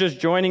maybe you're just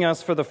joining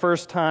us for the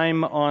first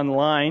time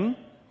online.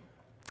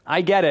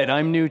 I get it.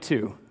 I'm new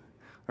too,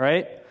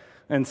 right?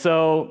 And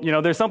so,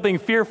 there's something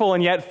fearful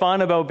and yet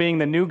fun about being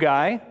the new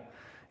guy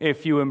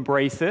if you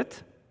embrace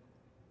it.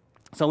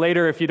 So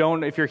later, if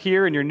you're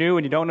here and you're new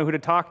and you don't know who to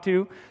talk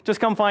to,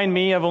 just come find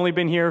me. I've only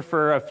been here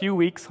for a few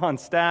weeks on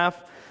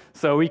staff,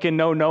 so we can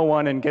know no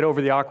one and get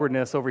over the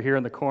awkwardness over here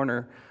in the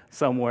corner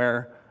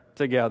somewhere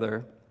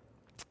together.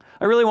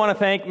 I really want to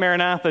thank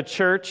Maranatha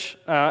Church,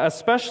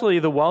 especially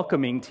the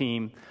welcoming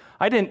team.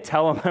 I didn't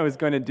tell them I was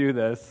going to do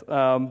this,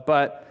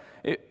 but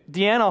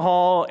Deanna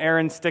Hall,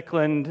 Aaron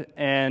Stickland,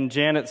 and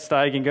Janet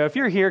Steigenga, if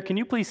you're here, can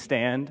you please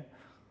stand?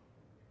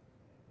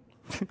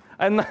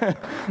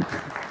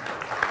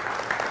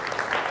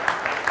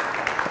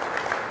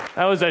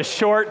 That was a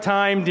short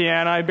time,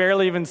 Deanna. I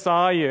barely even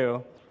saw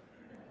you.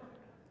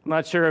 I'm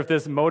not sure if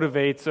this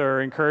motivates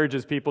or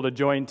encourages people to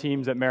join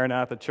teams at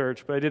Maranatha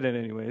Church, but I did it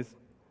anyways.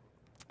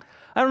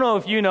 I don't know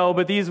if you know,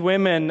 but these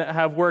women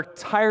have worked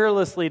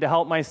tirelessly to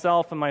help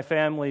myself and my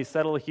family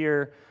settle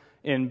here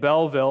in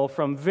Belleville,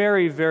 from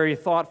very, very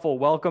thoughtful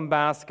welcome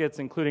baskets,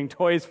 including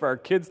toys for our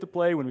kids to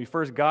play when we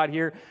first got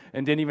here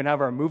and didn't even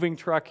have our moving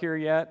truck here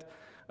yet.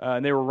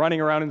 And they were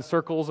running around in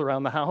circles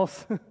around the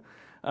house,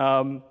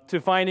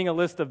 to finding a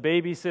list of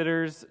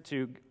babysitters,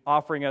 to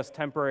offering us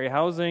temporary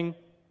housing.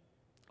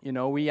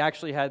 We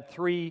actually had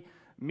 3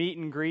 meet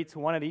and greets,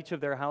 one at each of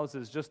their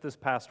houses just this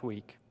past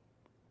week.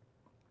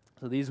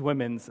 So these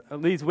women,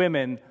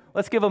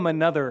 let's give them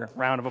another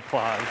round of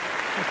applause.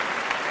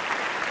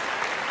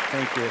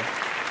 Thank you.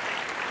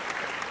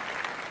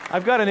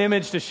 I've got an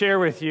image to share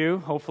with you,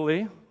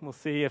 hopefully. We'll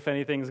see if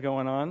anything's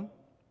going on.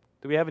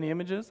 Do we have any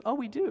images? Oh,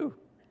 we do.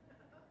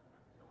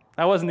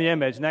 That wasn't the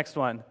image. Next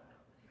one.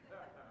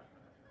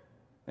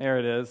 There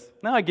it is.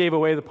 Now I gave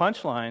away the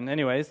punchline.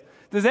 Anyways,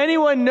 does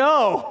anyone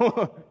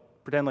know?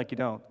 Pretend like you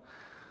don't.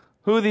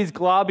 who these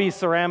globby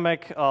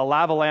ceramic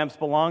lava lamps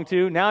belong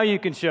to? Now you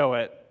can show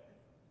it.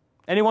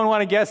 Anyone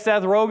want to guess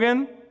Seth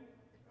Rogen?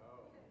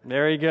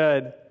 Very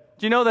good.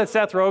 Do you know that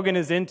Seth Rogen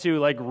is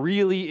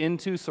really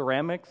into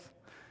ceramics?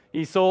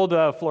 He sold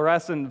a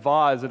fluorescent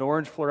vase, an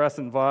orange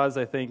fluorescent vase,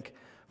 I think,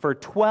 for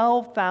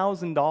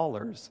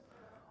 $12,000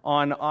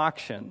 on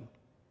auction.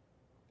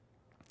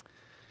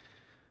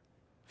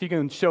 If you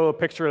can show a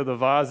picture of the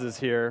vases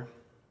here.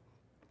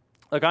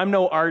 Look, I'm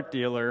no art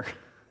dealer,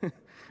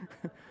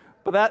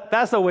 but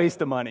that's a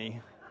waste of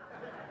money.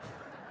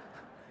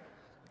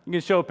 You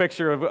can show a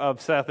picture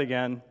of Seth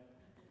again.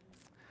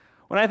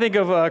 When I think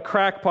of a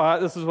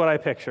crackpot, this is what I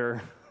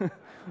picture.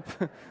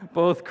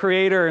 Both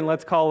creator and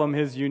let's call them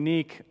his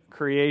unique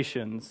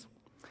creations.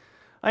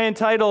 I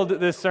entitled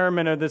this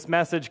sermon or this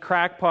message,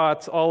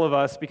 Crackpots, All of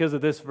Us, because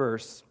of this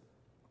verse.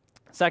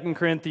 2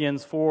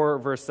 Corinthians 4,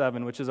 verse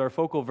 7, which is our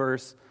focal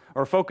verse,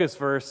 or focus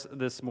verse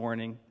this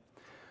morning.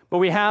 But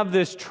we have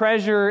this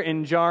treasure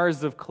in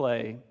jars of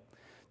clay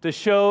to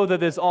show that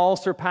this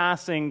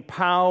all-surpassing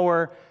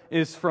power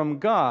is from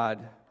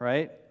God,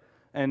 right?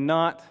 And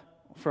not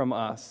from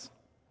us.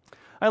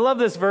 I love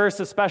this verse,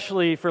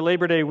 especially for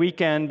Labor Day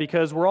weekend,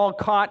 because we're all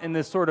caught in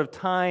this sort of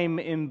time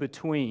in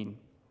between.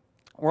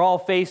 We're all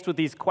faced with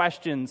these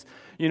questions.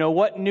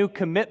 What new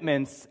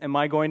commitments am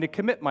I going to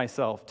commit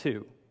myself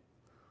to?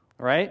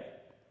 Right?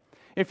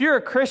 If you're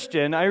a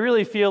Christian, I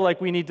really feel like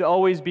we need to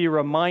always be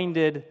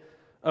reminded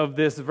of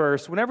this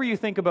verse whenever you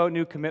think about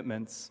new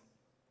commitments.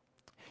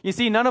 You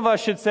see, none of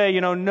us should say,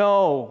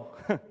 no,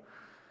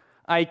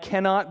 I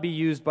cannot be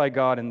used by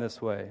God in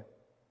this way.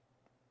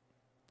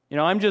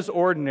 I'm just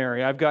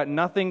ordinary. I've got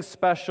nothing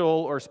special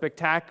or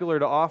spectacular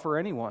to offer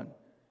anyone.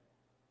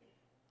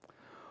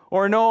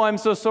 Or no, I'm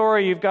so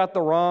sorry, you've got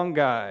the wrong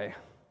guy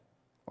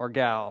or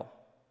gal,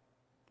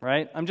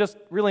 right? I'm just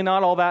really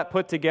not all that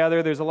put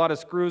together. There's a lot of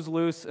screws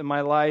loose in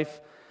my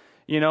life.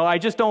 I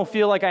just don't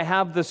feel like I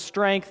have the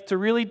strength to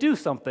really do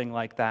something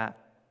like that.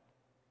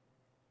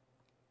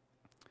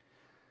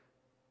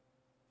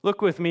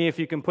 Look with me if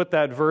you can put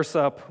that verse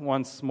up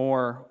once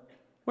more.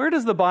 Where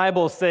does the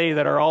Bible say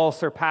that our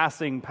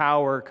all-surpassing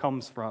power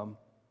comes from?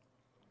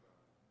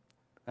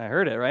 I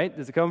heard it, right?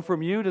 Does it come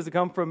from you? Does it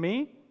come from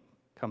me?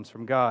 It comes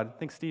from God. I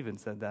think Stephen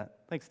said that.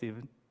 Thanks,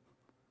 Stephen.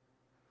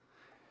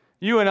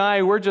 You and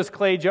I, we're just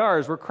clay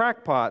jars. We're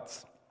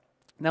crackpots.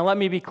 Now, let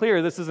me be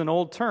clear. This is an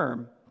old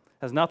term.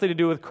 It has nothing to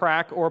do with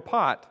crack or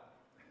pot.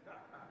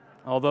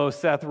 Although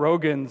Seth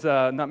Rogen's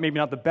maybe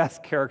not the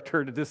best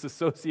character to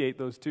disassociate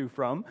those two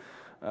from.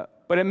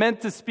 But it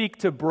meant to speak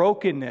to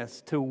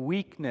brokenness, to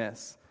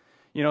weakness.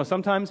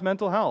 Sometimes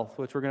mental health,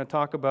 which we're going to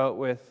talk about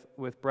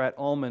with Brett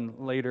Ullman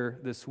later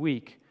this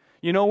week.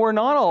 We're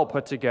not all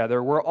put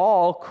together. We're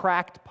all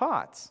cracked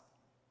pots.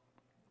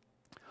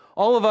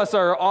 All of us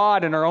are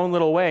odd in our own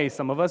little way,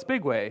 some of us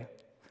big way,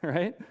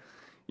 right?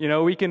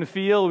 We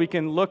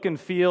can look and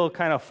feel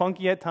kind of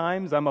funky at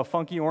times. I'm a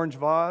funky orange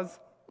vase.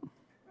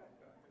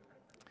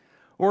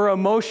 We're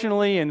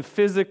emotionally and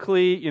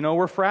physically,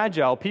 we're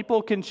fragile.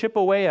 People can chip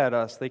away at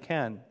us. They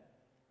can.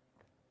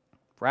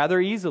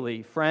 Rather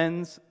easily.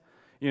 Friends,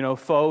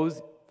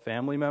 foes,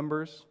 family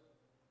members.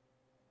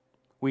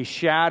 We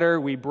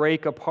shatter, we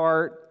break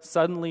apart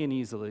suddenly and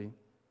easily.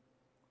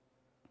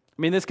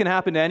 This can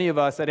happen to any of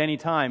us at any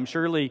time.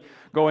 Surely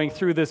going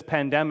through this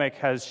pandemic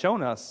has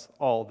shown us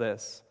all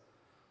this,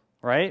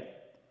 right?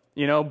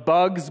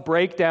 Bugs,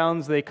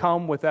 breakdowns, they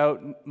come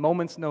without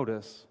moment's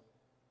notice.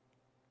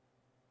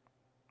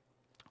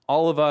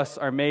 All of us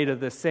are made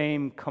of the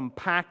same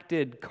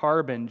compacted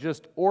carbon,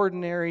 just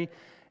ordinary,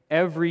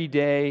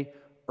 everyday,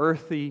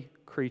 earthy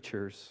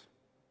creatures.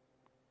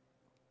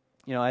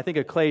 I think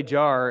a clay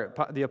jar,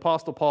 the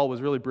Apostle Paul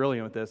was really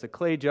brilliant with this. A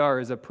clay jar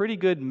is a pretty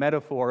good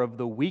metaphor of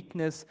the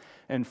weakness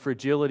and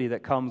fragility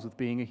that comes with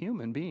being a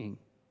human being.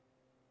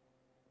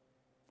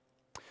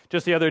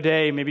 Just the other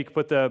day, maybe you could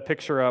put the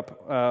picture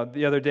up.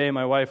 The other day,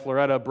 my wife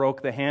Loretta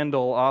broke the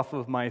handle off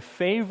of my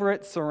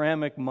favorite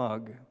ceramic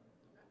mug.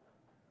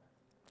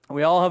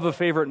 We all have a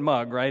favorite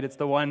mug, right? It's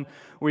the one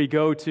we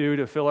go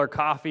to fill our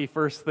coffee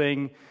first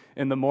thing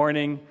in the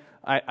morning.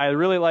 I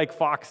really like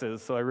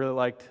foxes, so I really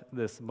liked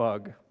this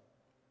mug.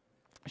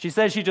 She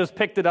said she just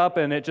picked it up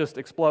and it just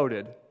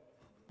exploded.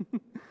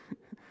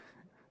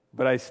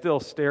 But I still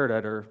stared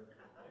at her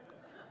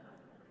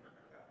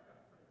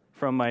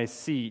from my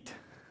seat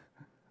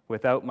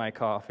without my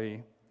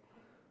coffee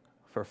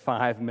for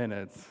 5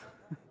 minutes.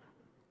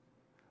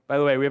 By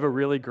the way, we have a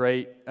really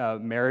great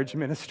marriage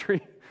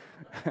ministry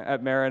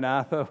at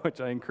Maranatha,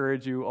 which I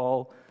encourage you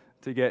all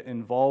to get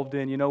involved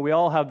in. We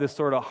all have this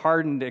sort of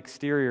hardened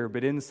exterior,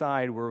 but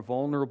inside we're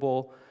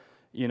vulnerable.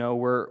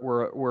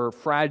 We're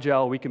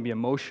fragile. We can be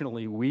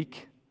emotionally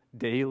weak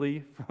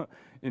daily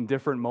in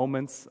different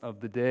moments of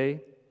the day.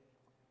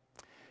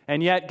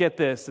 And yet, get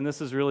this, and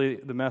this is really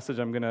the message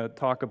I'm going to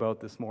talk about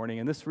this morning,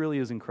 and this really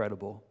is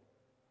incredible.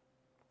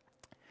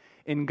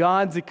 In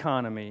God's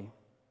economy,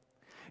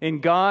 in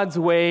God's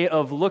way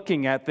of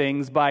looking at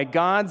things, by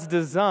God's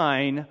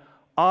design,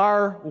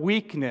 our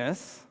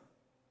weakness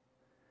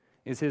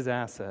is His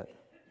asset.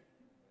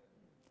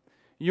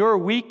 Your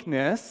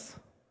weakness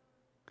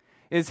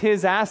is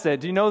His asset.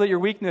 Do you know that your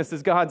weakness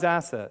is God's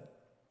asset?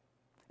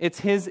 It's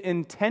His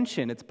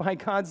intention. It's by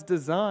God's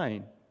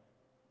design.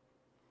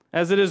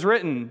 As it is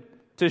written,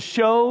 to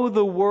show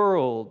the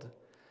world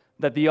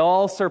that the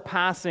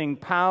all-surpassing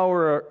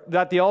power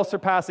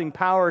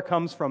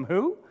comes from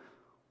who?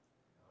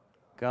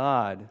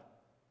 God,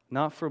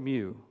 not from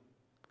you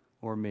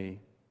or me.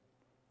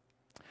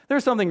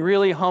 There's something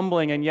really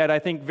humbling and yet I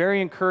think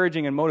very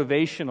encouraging and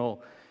motivational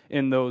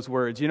in those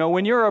words. You know,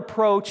 when you're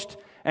approached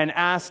and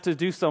asked to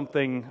do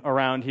something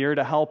around here,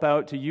 to help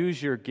out, to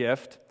use your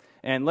gift,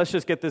 and let's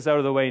just get this out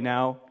of the way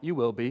now, you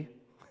will be.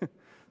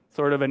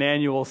 Sort of an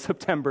annual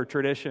September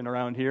tradition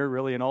around here,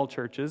 really in all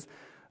churches.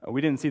 We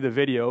didn't see the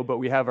video, but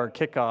we have our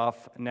kickoff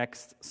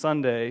next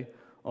Sunday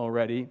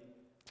already.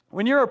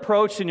 When you're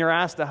approached and you're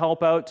asked to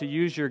help out, to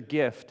use your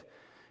gift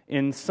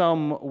in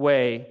some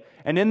way,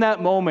 and in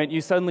that moment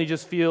you suddenly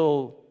just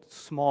feel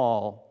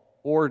small,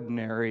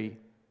 ordinary,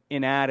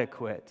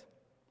 inadequate,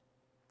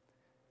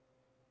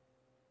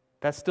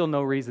 that's still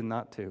no reason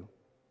not to.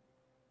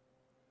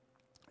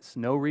 It's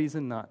no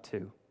reason not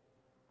to.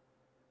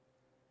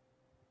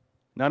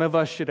 None of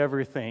us should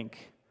ever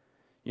think,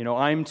 you know,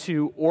 I'm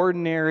too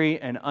ordinary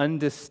and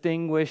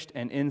undistinguished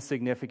and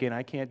insignificant.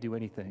 I can't do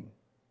anything.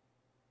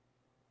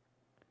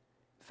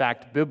 In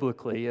fact,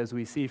 biblically, as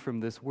we see from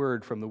this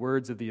word, from the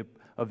words of the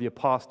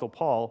Apostle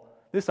Paul,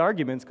 this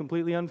argument's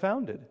completely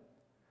unfounded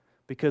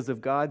because of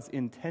God's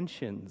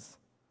intentions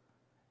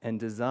and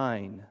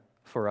design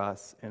for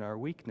us in our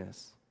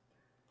weakness.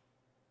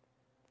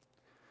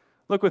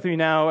 Look with me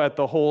now at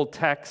the whole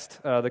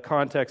text, the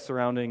context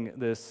surrounding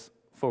this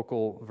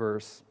focal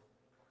verse.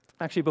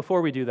 Actually,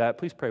 before we do that,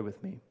 please pray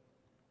with me.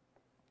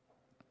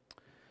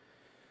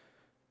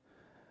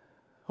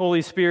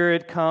 Holy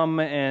Spirit, come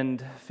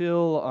and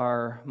fill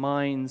our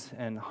minds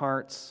and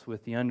hearts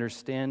with the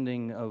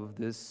understanding of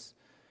this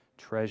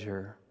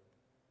treasure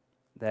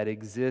that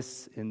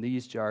exists in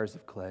these jars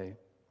of clay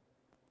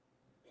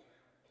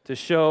to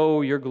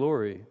show your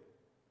glory.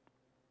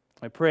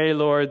 I pray,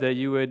 Lord, that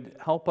you would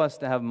help us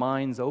to have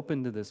minds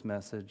open to this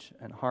message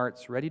and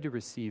hearts ready to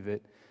receive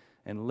it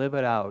and live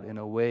it out in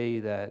a way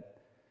that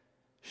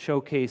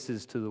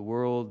showcases to the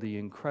world the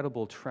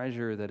incredible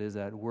treasure that is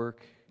at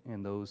work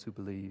in those who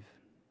believe.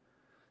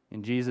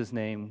 In Jesus'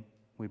 name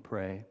we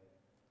pray.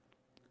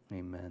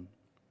 Amen.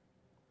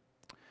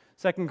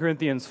 2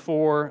 Corinthians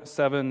 4,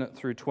 7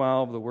 through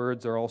 12, the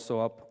words are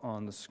also up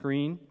on the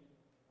screen.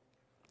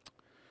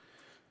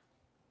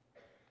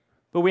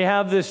 But we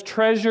have this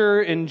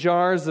treasure in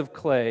jars of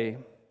clay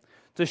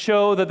to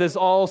show that this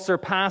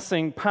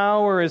all-surpassing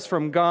power is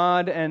from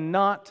God and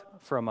not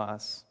from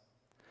us.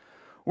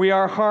 We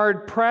are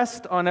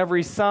hard-pressed on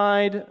every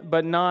side,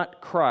 but not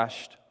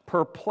crushed.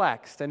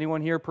 Perplexed.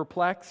 Anyone here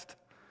perplexed?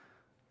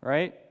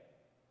 Right?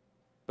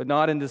 But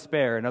not in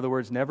despair. In other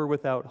words, never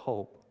without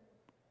hope.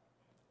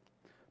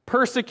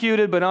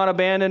 Persecuted, but not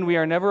abandoned. We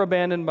are never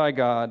abandoned by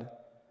God.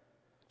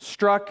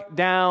 Struck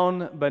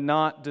down, but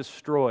not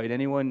destroyed.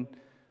 Anyone?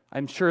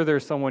 I'm sure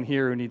there's someone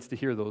here who needs to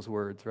hear those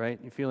words, right?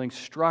 You're feeling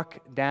struck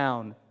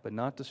down, but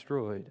not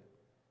destroyed.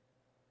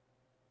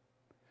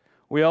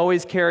 We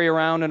always carry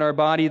around in our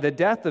body the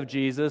death of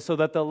Jesus so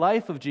that the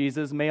life of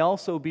Jesus may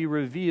also be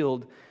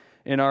revealed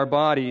in our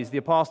bodies. The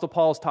Apostle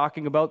Paul is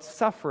talking about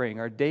suffering,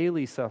 our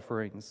daily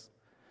sufferings.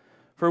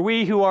 For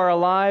we who are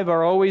alive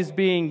are always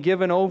being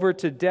given over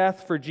to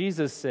death for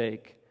Jesus'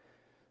 sake,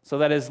 so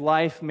that his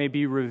life may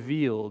be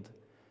revealed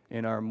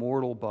in our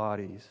mortal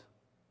bodies.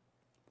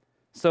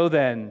 So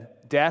then,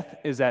 death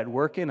is at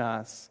work in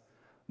us,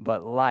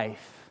 but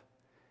life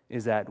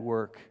is at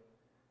work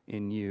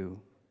in you.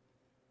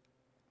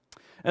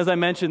 As I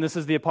mentioned, this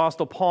is the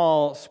Apostle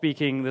Paul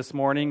speaking this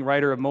morning,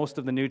 writer of most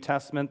of the New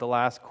Testament, the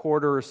last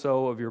quarter or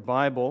so of your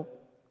Bible.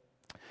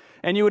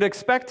 And you would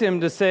expect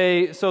him to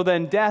say, so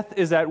then death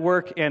is at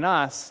work in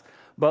us,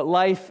 but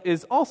life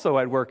is also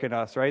at work in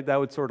us, right? That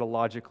would sort of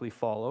logically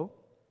follow.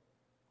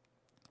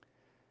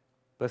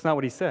 But that's not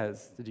what he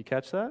says. Did you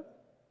catch that?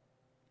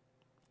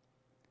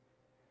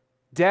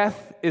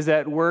 Death is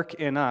at work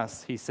in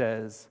us, he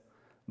says,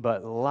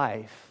 but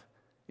life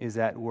is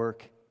at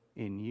work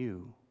in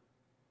you.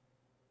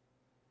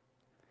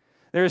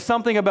 There is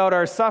something about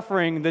our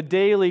suffering, the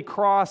daily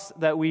cross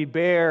that we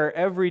bear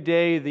every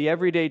day, the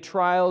everyday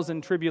trials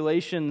and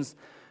tribulations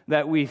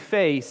that we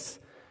face,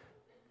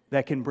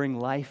 that can bring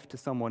life to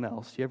someone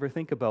else. You ever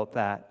think about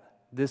that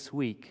this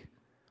week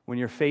when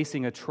you're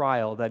facing a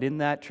trial, that in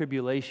that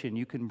tribulation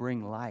you can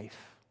bring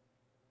life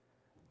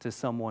to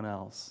someone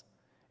else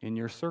in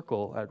your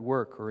circle, at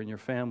work, or in your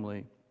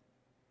family?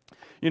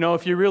 You know,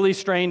 if you really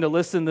strain to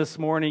listen this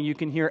morning, you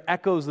can hear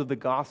echoes of the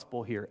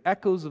gospel here.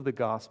 Echoes of the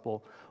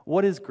gospel.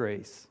 What is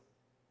grace?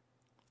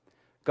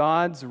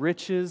 God's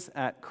riches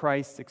at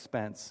Christ's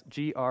expense.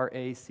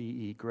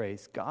 G-R-A-C-E,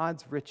 grace.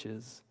 God's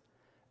riches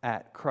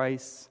at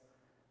Christ's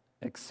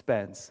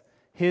expense.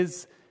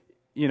 His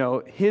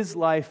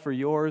life for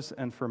yours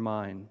and for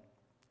mine.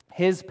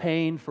 His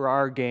pain for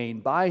our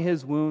gain. By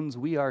his wounds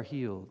we are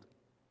healed.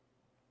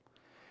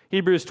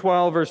 Hebrews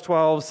 12, verse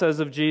 12 says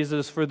of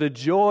Jesus, "For the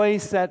joy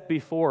set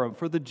before him,"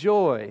 for the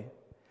joy,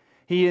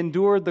 he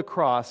endured the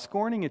cross,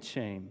 scorning its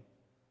shame.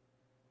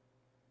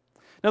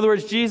 In other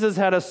words, Jesus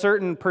had a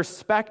certain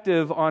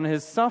perspective on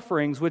his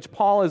sufferings, which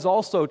Paul is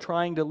also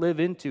trying to live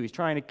into. He's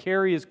trying to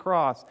carry his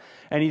cross,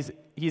 and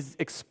he's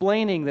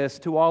explaining this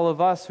to all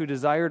of us who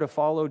desire to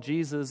follow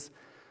Jesus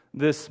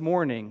this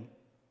morning.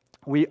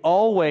 We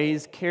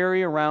always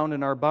carry around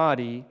in our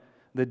body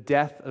the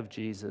death of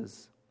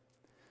Jesus,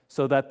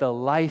 so that the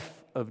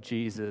life of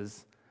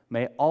Jesus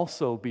may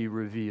also be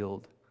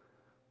revealed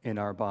in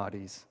our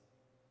bodies.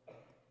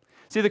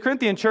 See, the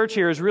Corinthian church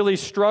here is really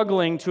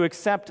struggling to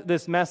accept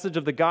this message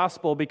of the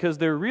gospel because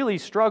they're really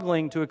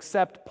struggling to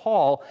accept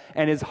Paul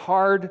and his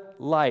hard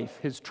life,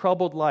 his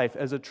troubled life,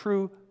 as a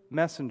true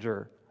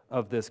messenger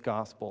of this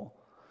gospel.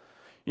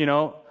 You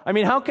know, I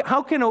mean, how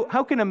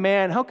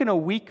can a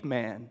weak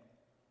man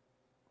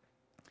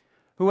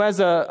who has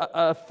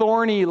a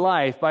thorny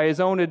life, by his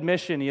own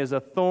admission, he has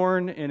a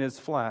thorn in his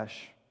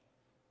flesh,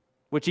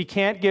 which he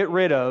can't get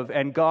rid of,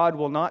 and God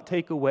will not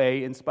take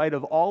away in spite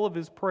of all of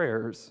his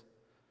prayers.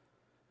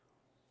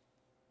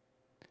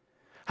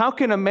 How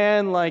can a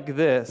man like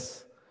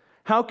this,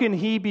 how can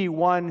he be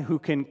one who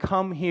can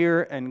come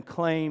here and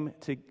claim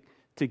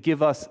to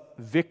give us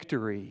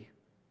victory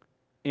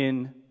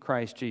in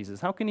Christ Jesus?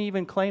 How can he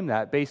even claim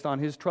that based on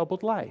his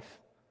troubled life?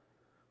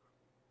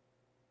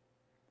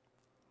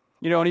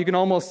 You know, and you can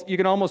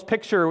almost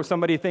picture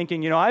somebody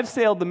thinking, you know, I've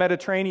sailed the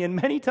Mediterranean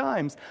many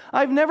times.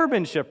 I've never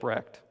been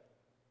shipwrecked.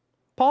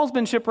 Paul's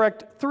been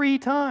shipwrecked 3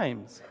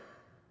 times.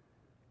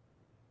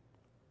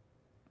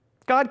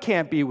 God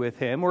can't be with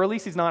him, or at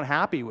least he's not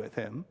happy with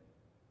him.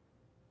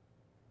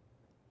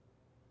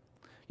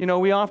 You know,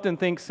 we often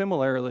think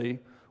similarly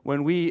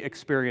when we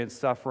experience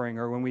suffering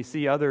or when we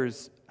see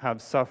others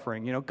have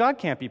suffering. You know, God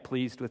can't be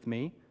pleased with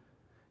me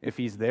if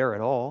he's there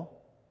at all.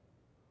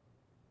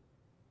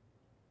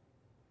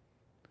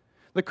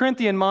 The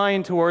Corinthian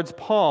mind towards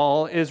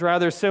Paul is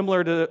rather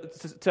similar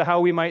to how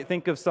we might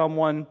think of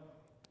someone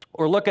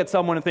or look at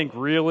someone and think,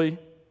 really?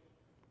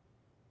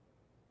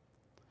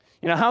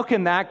 You know, how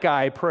can that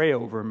guy pray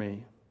over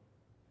me?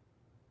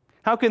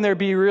 How can there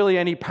be really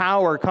any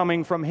power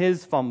coming from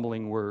his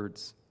fumbling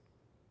words?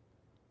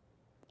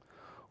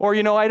 Or,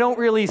 you know, I don't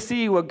really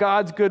see what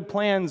God's good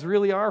plans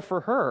really are for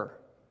her.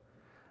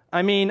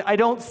 I mean, I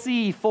don't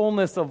see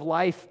fullness of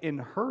life in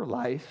her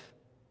life.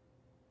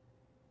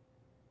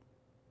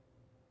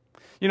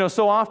 You know,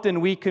 so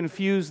often we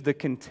confuse the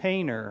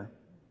container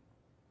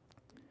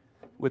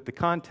with the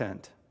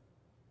content.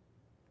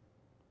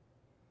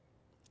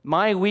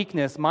 My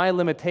weakness, my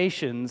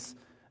limitations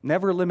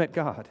never limit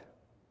God.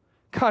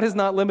 God is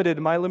not limited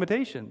to my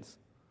limitations.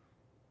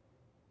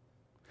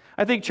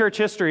 I think church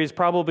history is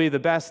probably the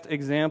best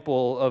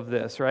example of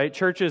this, right?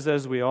 Churches,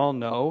 as we all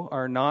know,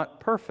 are not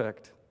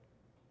perfect.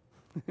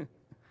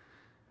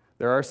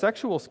 There are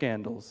sexual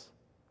scandals,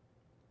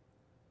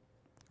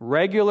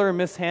 regular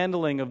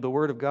mishandling of the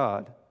Word of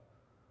God,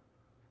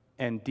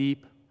 and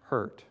deep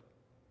hurt.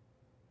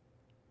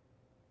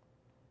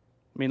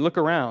 I mean, look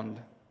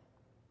around.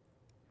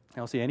 I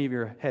don't see any of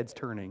your heads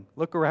turning.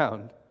 Look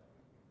around.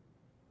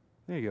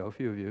 There you go, a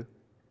few of you.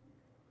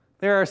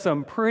 There are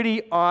some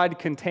pretty odd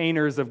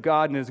containers of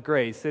God and His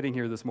grace sitting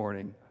here this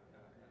morning.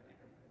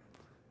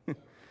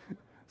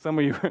 Some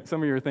of you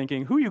are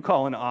thinking, who are you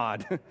calling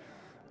odd?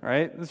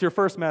 Right? This is your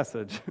first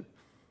message.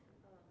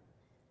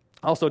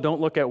 Also,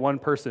 don't look at one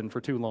person for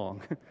too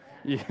long.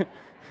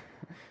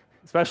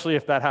 Especially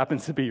if that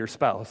happens to be your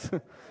spouse.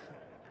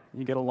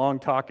 You get a long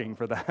talking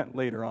for that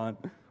later on.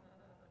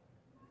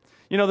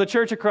 You know, the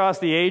church across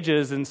the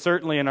ages, and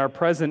certainly in our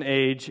present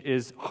age,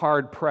 is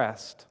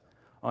hard-pressed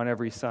on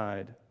every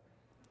side.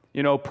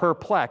 You know,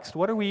 perplexed.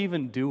 What are we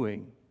even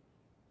doing?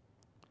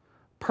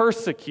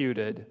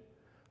 Persecuted,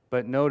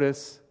 but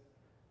notice,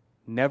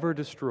 never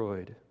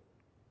destroyed.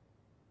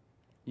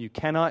 You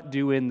cannot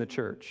do in the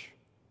church.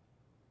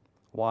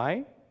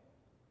 Why?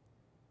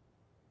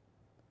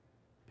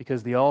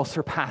 Because the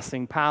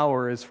all-surpassing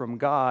power is from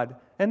God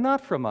and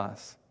not from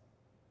us.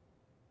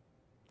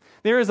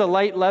 There is a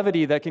light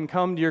levity that can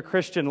come to your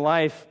Christian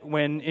life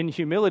when, in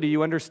humility,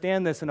 you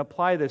understand this and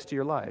apply this to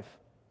your life.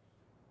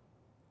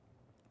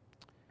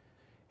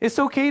 It's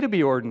okay to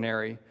be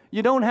ordinary.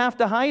 You don't have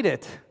to hide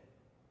it.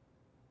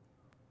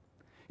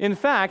 In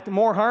fact,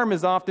 more harm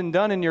is often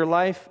done in your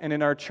life and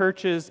in our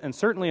churches and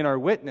certainly in our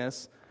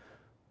witness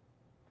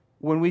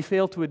when we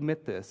fail to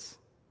admit this.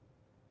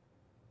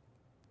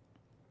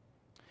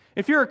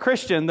 If you're a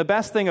Christian, the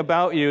best thing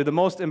about you, the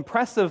most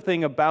impressive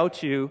thing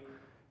about you,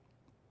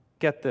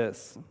 get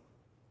this.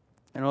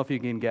 I don't know if you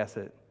can guess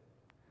it.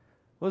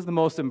 What is the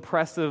most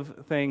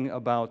impressive thing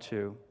about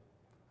you?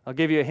 I'll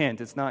give you a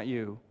hint. It's not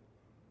you.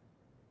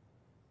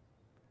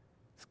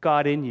 It's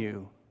God in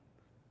you,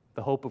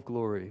 the hope of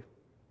glory.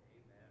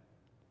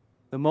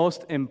 The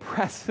most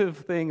impressive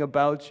thing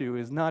about you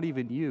is not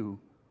even you.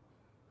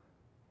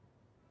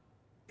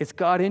 It's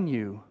God in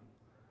you,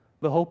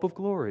 the hope of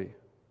glory.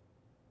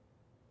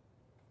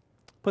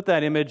 Put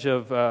that image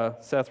of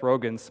Seth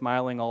Rogen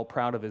smiling all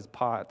proud of his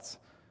pots.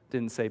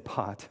 Didn't say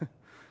pot.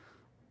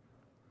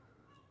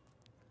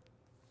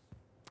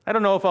 I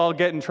don't know if I'll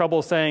get in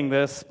trouble saying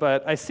this,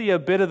 but I see a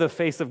bit of the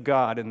face of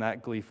God in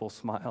that gleeful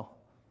smile.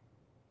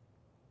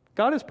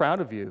 God is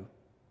proud of you.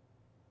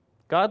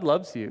 God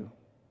loves you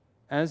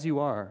as you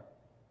are.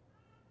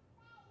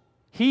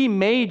 He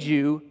made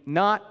you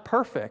not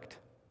perfect.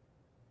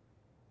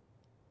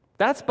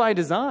 That's by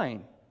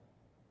design.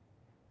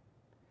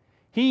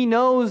 He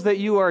knows that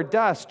you are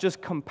dust,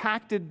 just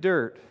compacted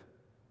dirt.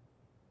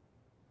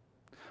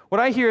 What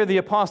I hear the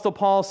Apostle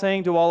Paul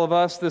saying to all of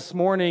us this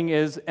morning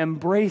is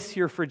embrace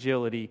your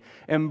fragility,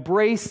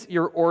 embrace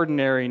your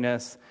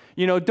ordinariness.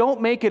 Don't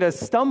make it a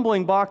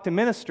stumbling block to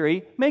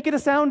ministry, make it a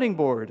sounding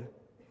board.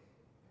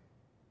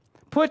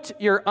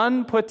 Put your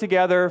unput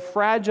together,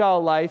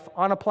 fragile life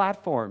on a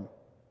platform.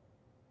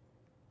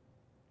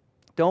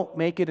 Don't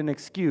make it an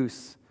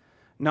excuse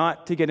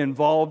not to get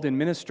involved in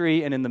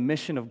ministry and in the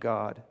mission of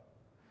God,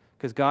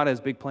 because God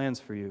has big plans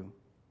for you.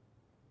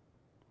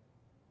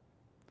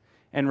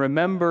 And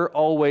remember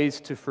always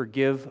to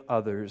forgive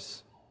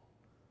others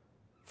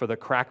for the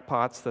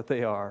crackpots that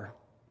they are.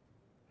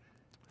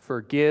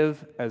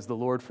 Forgive as the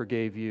Lord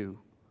forgave you.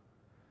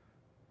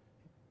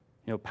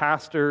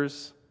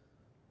 Pastors,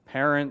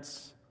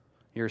 parents,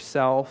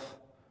 yourself,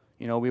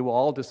 we will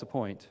all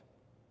disappoint.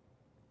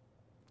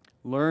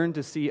 Learn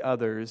to see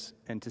others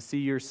and to see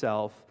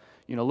yourself.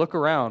 Look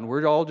around.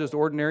 We're all just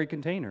ordinary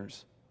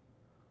containers.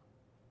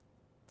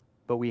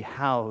 But we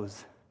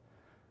house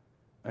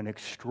an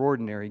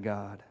extraordinary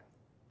God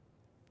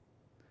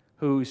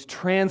whose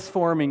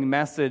transforming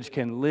message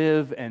can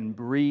live and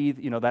breathe.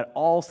 That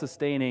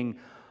all-sustaining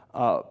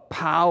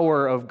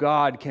power of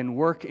God can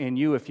work in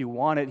you if you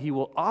want it. He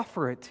will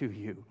offer it to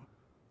you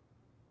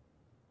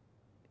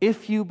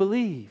if you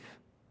believe.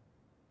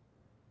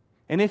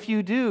 And if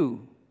you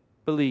do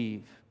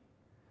believe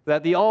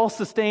that the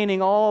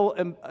all-sustaining,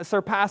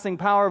 all-surpassing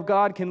power of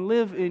God can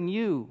live in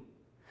you,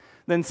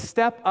 then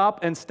step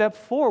up and step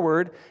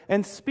forward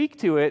and speak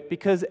to it,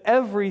 because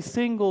every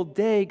single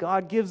day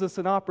God gives us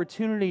an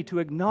opportunity to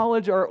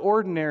acknowledge our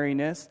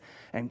ordinariness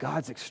and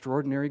God's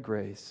extraordinary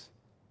grace.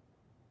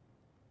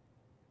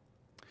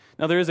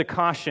 Now, there is a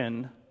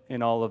caution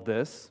in all of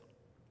this.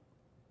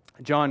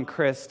 John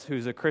Crist,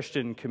 who's a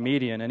Christian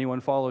comedian.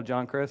 Anyone follow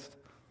John Crist?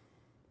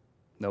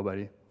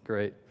 Nobody?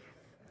 Great.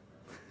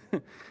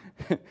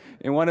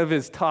 In one of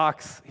his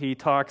talks, he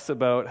talks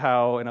about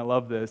how, and I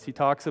love this, he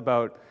talks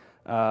about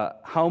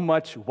how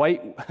much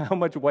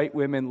white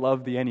women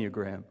love the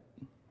Enneagram.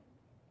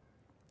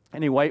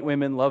 Any white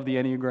women love the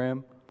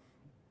Enneagram?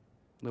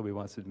 Nobody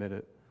wants to admit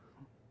it.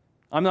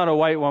 I'm not a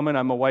white woman,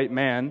 I'm a white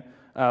man,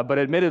 but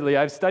admittedly,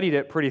 I've studied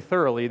it pretty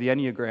thoroughly, the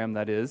Enneagram,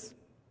 that is.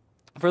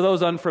 For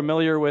those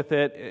unfamiliar with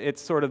it,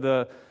 it's sort of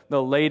the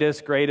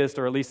latest, greatest,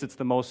 or at least it's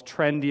the most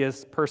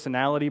trendiest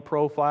personality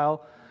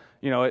profile.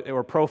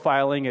 Or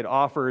profiling, it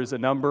offers a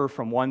number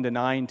from 1 to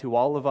 9 to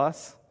all of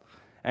us.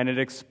 And it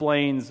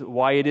explains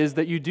why it is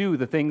that you do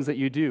the things that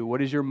you do.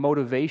 What is your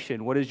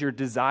motivation? What is your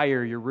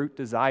desire, your root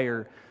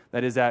desire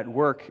that is at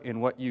work in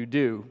what you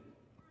do?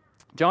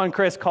 John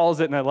Crist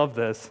calls it, and I love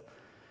this,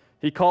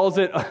 he calls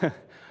it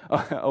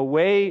a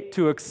way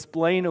to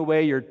explain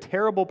away your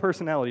terrible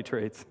personality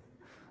traits.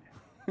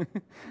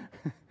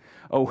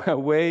 A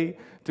way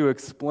to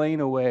explain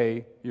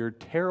away your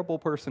terrible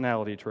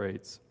personality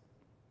traits.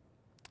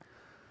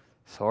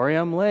 Sorry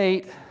I'm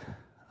late.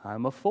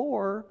 I'm a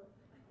 4.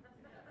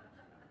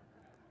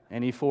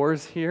 Any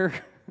 4s here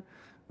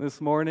this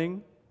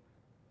morning?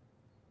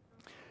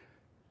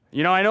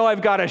 I know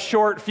I've got a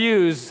short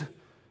fuse,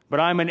 but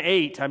I'm an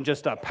 8. I'm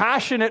just a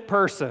passionate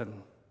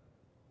person.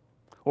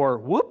 Or,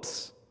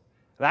 whoops,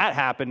 that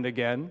happened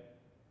again.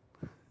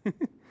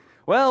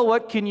 Well,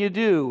 what can you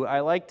do?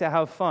 I like to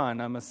have fun.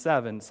 I'm a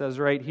 7. It says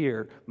right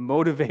here,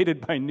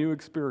 motivated by new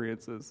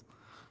experiences.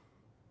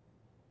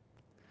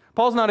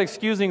 Paul's not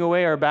excusing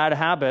away our bad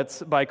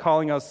habits by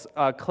calling us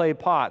clay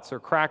pots or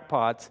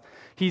crackpots.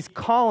 He's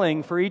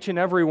calling for each and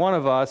every one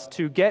of us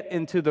to get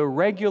into the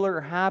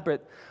regular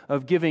habit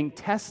of giving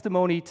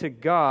testimony to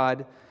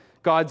God,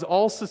 God's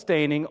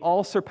all-sustaining,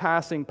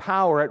 all-surpassing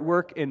power at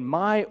work in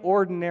my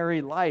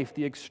ordinary life,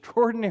 the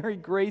extraordinary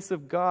grace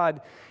of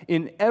God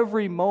in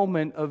every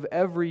moment of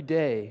every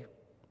day.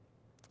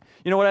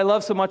 What I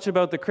love so much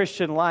about the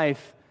Christian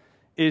life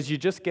is you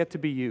just get to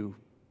be you.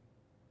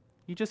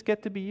 You just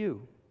get to be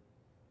you.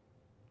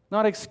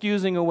 Not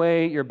excusing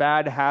away your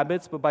bad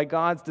habits, but by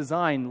God's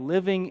design,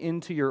 living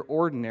into your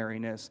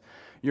ordinariness,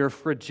 your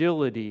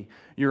fragility,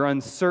 your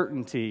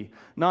uncertainty,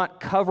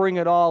 not covering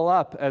it all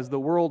up as the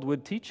world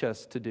would teach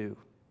us to do.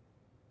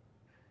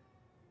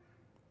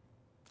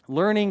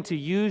 Learning to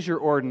use your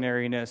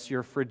ordinariness,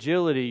 your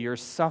fragility, your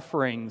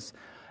sufferings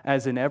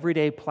as an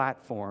everyday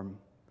platform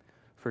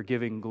for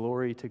giving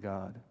glory to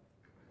God.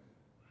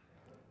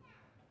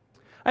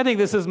 I think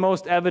this is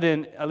most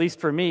evident, at least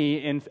for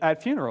me,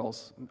 at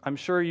funerals. I'm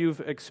sure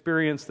you've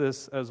experienced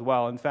this as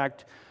well. In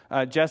fact,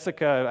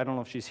 Jessica, I don't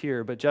know if she's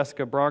here, but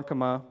Jessica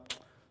Bronkema,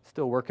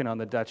 Still working on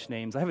the Dutch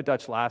names. I have a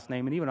Dutch last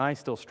name, and even I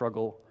still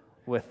struggle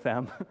with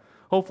them.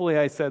 Hopefully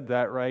I said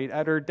that right.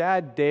 At her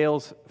dad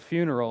Dale's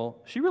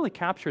funeral, she really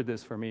captured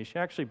this for me. She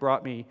actually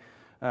brought me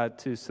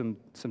to some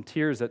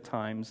tears at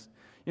times.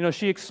 You know,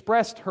 she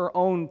expressed her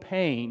own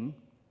pain,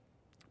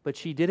 but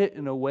she did it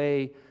in a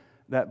way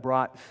that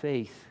brought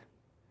faith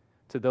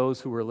to those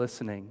who were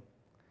listening.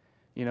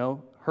 You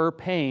know, her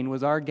pain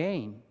was our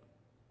gain.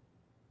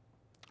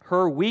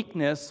 Her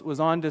weakness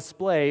was on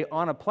display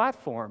on a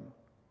platform,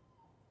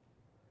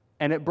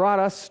 and it brought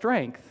us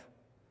strength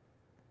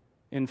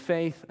in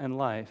faith and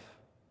life.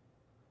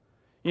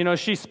 You know,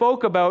 she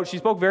spoke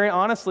very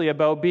honestly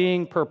about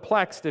being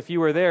perplexed if you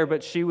were there,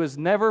 but she was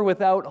never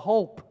without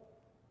hope.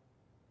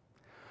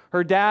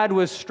 Her dad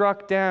was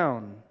struck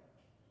down,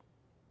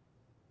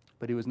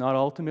 but he was not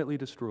ultimately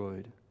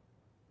destroyed.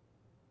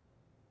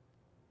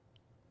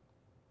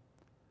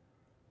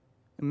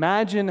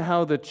 Imagine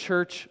how the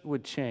church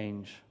would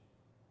change,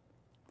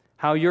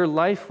 how your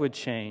life would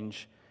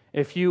change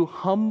if you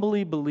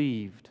humbly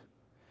believed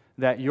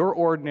that you're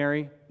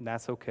ordinary, and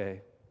that's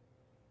okay,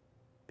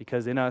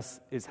 because in us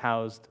is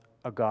housed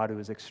a God who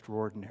is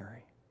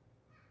extraordinary.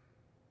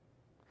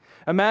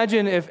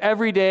 Imagine if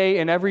every day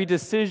in every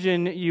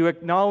decision you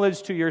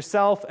acknowledge to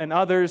yourself and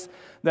others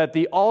that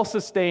the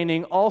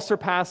all-sustaining,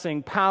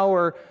 all-surpassing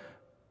power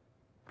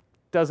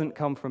doesn't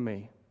come from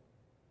me.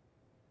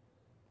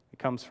 It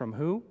comes from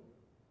who?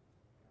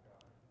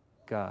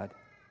 God.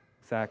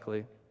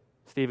 Exactly.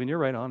 Stephen, you're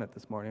right on it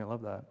this morning. I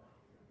love that.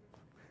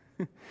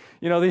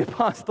 You know, the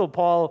Apostle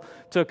Paul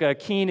took a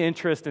keen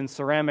interest in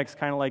ceramics,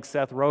 kind of like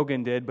Seth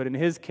Rogen did, but in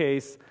his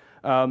case,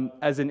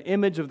 as an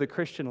image of the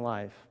Christian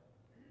life.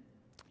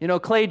 You know,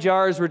 clay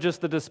jars were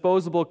just the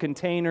disposable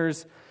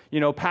containers, you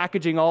know,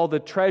 packaging all the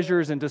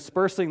treasures and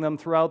dispersing them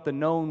throughout the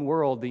known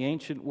world, the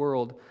ancient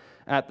world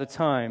at the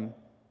time.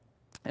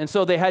 And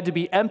so they had to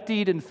be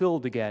emptied and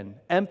filled again,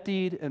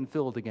 emptied and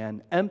filled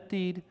again,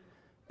 emptied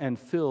and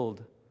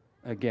filled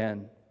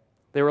again.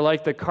 They were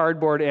like the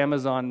cardboard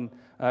Amazon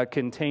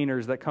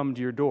containers that come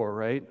to your door,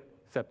 right?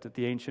 Except at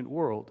the ancient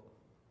world.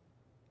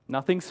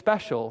 Nothing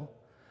special,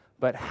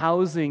 but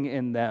housing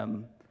in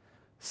them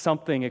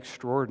something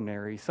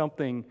extraordinary,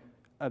 something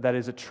that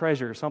is a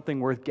treasure,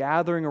 something worth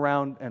gathering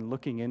around and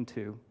looking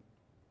into.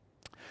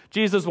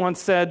 Jesus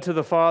once said to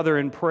the Father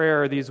in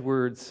prayer these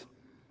words.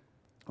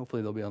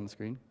 Hopefully they'll be on the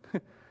screen.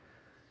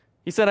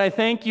 He said, "I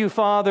thank you,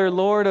 Father,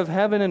 Lord of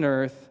heaven and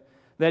earth,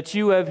 that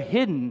you have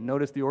hidden,"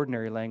 notice the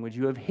ordinary language,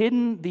 "you have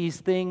hidden these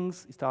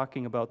things," he's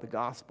talking about the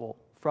gospel,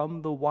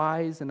 "from the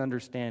wise and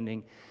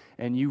understanding,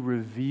 and you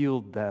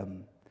revealed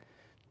them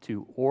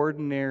to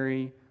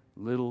ordinary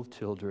little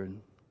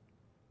children."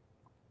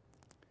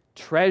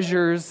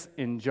 Treasures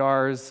in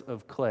jars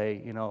of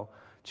clay. You know,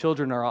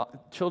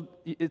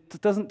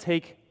 it doesn't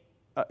take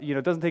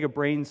a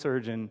brain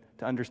surgeon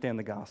to understand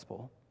the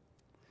gospel.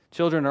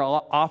 Children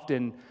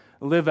often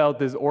live out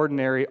this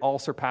ordinary,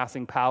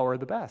 all-surpassing power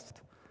the best.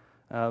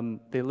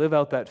 They live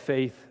out that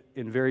faith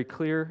in very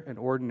clear and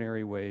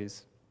ordinary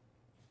ways.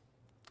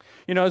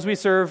 You know, as we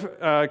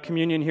serve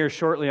communion here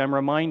shortly, I'm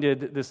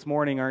reminded this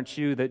morning, aren't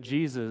you, that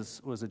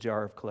Jesus was a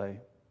jar of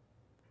clay.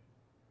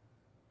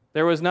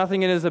 There was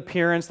nothing in his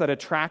appearance that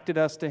attracted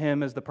us to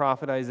him, as the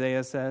prophet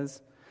Isaiah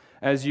says.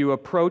 As you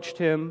approached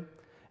him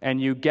and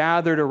you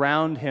gathered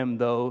around him,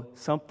 though,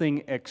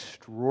 something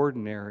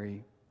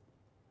extraordinary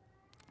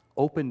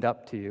opened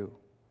up to you.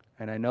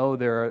 And I know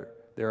there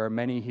are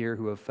many here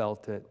who have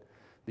felt it.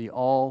 The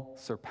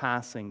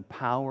all-surpassing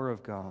power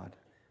of God.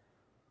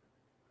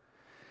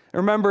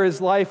 Remember, his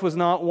life was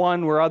not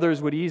one where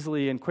others would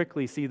easily and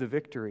quickly see the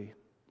victory.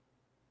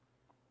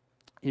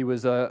 He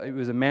was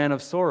a man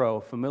of sorrow,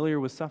 familiar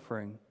with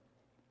suffering.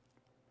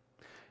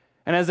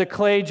 And as a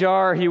clay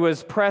jar, he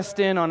was pressed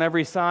in on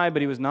every side,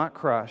 but he was not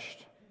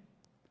crushed.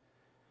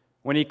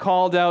 When he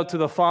called out to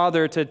the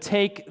Father to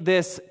take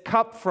this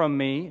cup from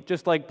me,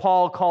 just like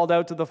Paul called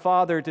out to the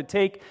Father to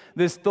take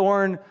this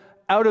thorn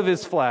out of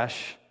his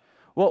flesh,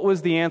 what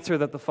was the answer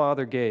that the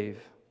Father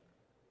gave?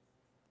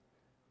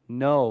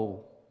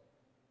 No.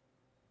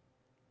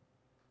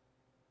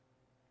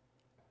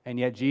 And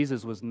yet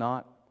Jesus was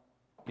not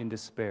in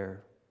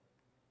despair.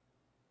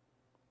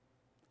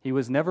 He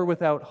was never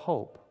without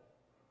hope.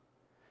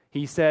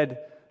 He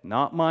said,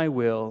 "Not my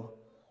will,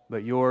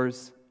 but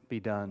yours be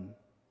done."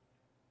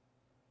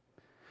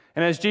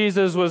 And as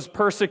Jesus was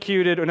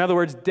persecuted, in other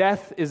words,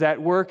 death is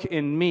at work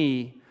in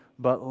me,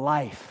 but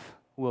life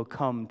will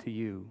come to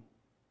you.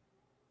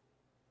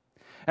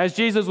 As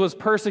Jesus was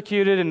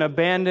persecuted and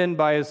abandoned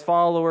by his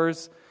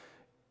followers,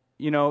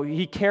 you know,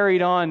 he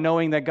carried on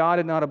knowing that God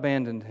had not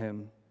abandoned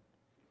him.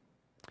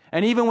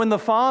 And even when the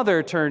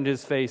Father turned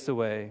his face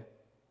away,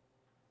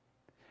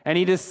 and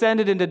he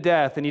descended into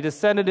death, and he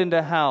descended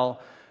into hell,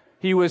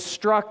 he was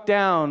struck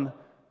down,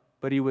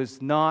 but he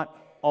was not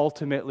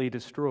ultimately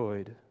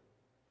destroyed.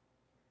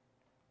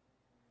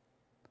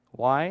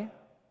 Why?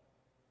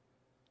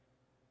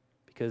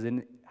 Because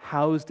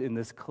housed in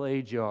this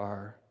clay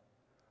jar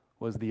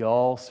was the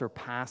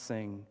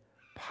all-surpassing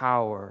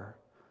power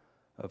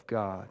of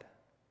God.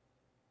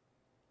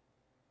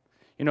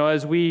 You know,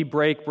 as we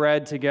break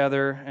bread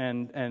together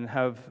and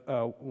have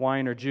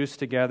wine or juice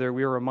together,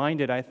 we are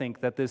reminded, I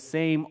think, that this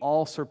same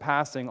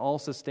all-surpassing,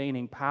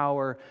 all-sustaining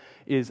power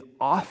is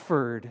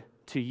offered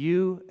to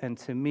you and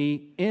to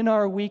me in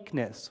our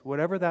weakness,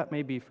 whatever that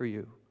may be for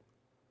you.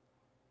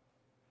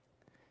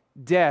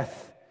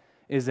 Death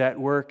is at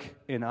work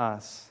in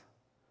us,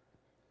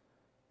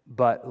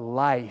 but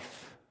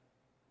life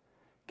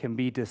can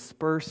be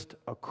dispersed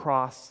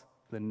across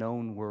the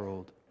known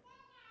world.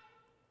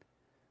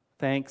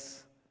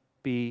 Thanks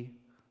be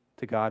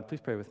to God.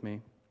 Please pray with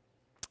me.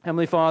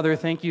 Heavenly Father,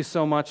 thank you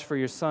so much for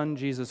your Son,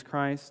 Jesus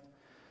Christ.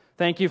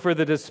 Thank you for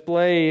the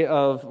display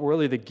of,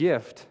 really the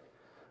gift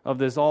of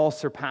this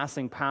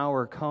all-surpassing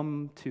power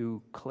come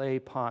to clay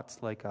pots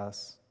like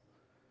us,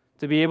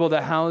 to be able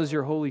to house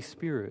your Holy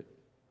Spirit,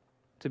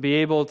 to be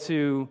able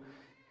to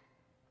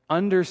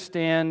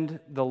understand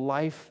the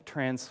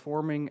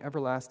life-transforming,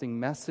 everlasting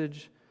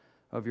message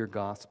of your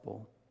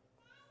gospel,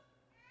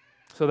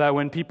 so that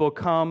when people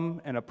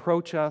come and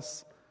approach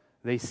us,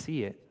 they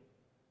see it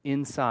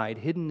inside,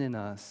 hidden in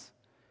us,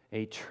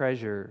 a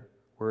treasure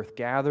worth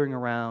gathering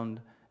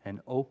around and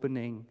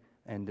opening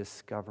and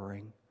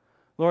discovering.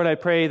 Lord, I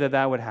pray that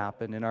that would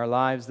happen in our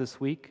lives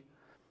this week,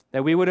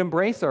 that we would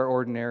embrace our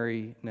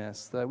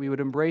ordinariness, that we would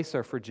embrace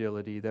our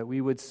fragility, that we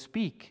would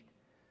speak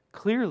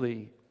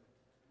clearly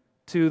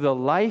to the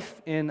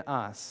life in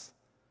us,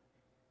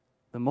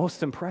 the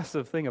most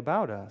impressive thing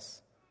about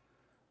us,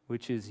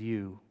 which is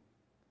you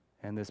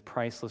and this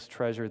priceless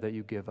treasure that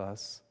you give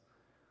us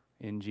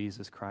in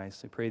Jesus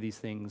Christ. I pray these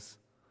things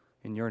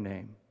in your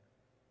name.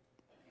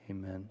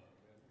 Amen.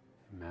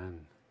 Amen.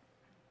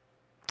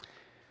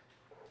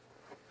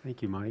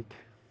 Thank you, Mike.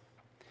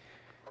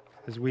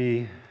 As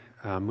we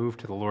move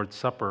to the Lord's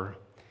Supper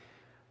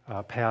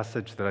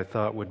passage that I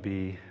thought would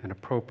be an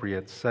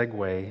appropriate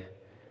segue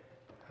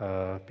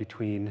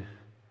between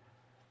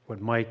what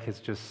Mike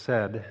has just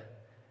said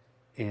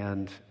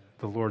and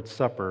the Lord's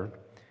Supper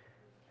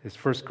is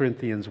 1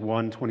 Corinthians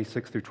 1,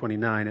 26 through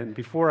 29. And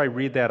before I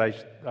read that,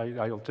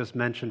 I'll just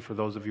mention for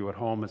those of you at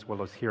home as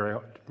well as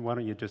here, why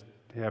don't you just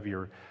have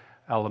your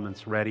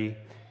elements ready,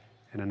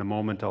 and in a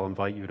moment I'll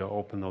invite you to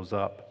open those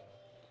up.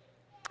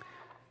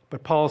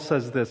 But Paul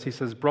says this, he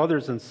says,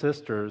 "Brothers and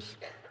sisters,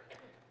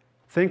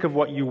 think of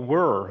what you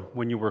were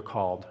when you were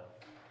called.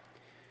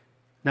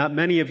 Not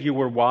many of you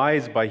were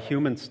wise by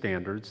human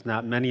standards.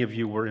 Not many of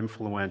you were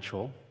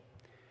influential.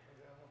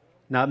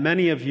 Not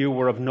many of you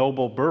were of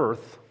noble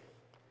birth.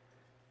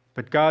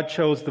 But God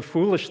chose the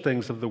foolish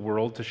things of the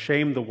world to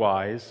shame the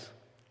wise.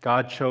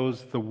 God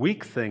chose the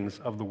weak things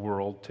of the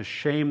world to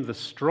shame the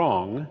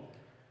strong.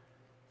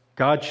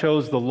 God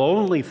chose the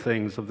lonely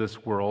things of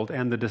this world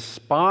and the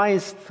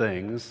despised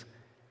things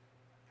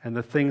and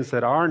the things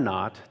that are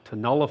not to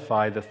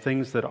nullify the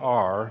things that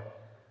are,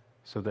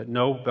 so that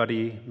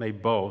nobody may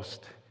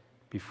boast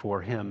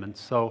before him." And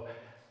so,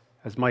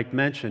 as Mike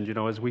mentioned, you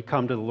know, as we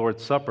come to the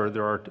Lord's Supper,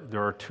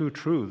 there are two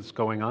truths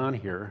going on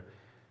here.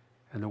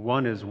 And the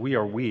one is we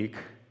are weak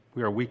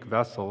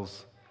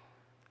vessels.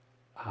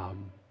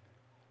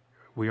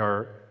 We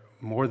are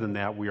more than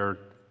that, we are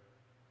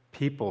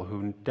people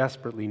who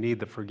desperately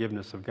need the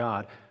forgiveness of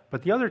God.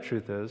 But the other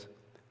truth is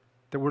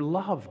that we're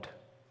loved.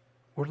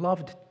 We're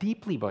loved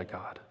deeply by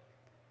God.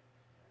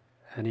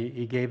 And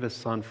He gave His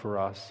Son for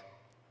us.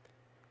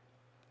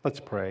 Let's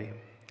pray.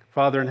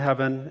 Father in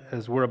heaven,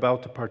 as we're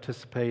about to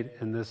participate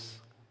in this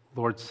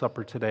Lord's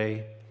Supper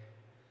today,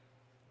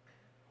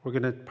 we're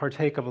going to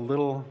partake of a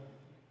little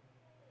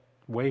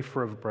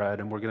wafer of bread,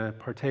 and we're going to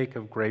partake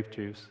of grape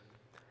juice.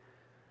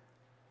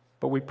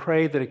 But we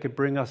pray that it could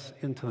bring us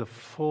into the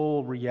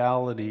full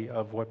reality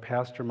of what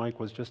Pastor Mike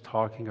was just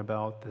talking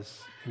about,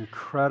 this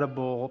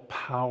incredible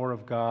power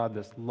of God,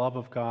 this love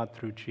of God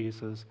through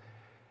Jesus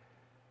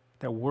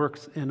that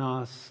works in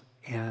us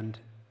and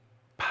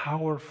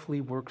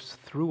powerfully works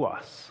through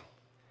us.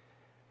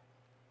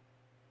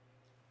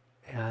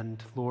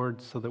 And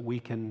Lord, so that we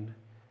can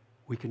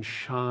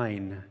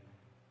shine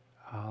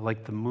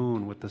like the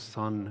moon with the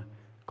sun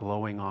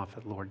glowing off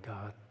it, Lord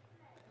God.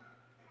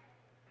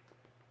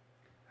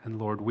 And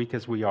Lord, weak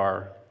as we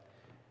are,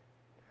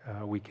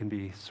 we can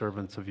be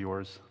servants of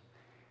yours.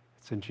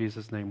 It's in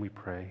Jesus' name we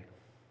pray.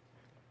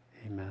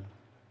 Amen.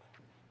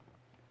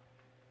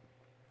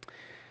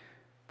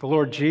 The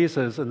Lord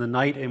Jesus, in the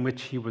night in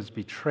which he was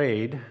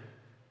betrayed,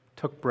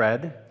 took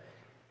bread,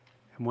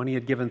 and when he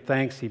had given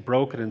thanks, he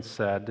broke it and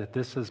said,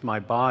 "This is my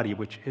body,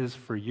 which is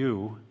for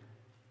you.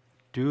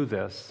 Do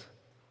this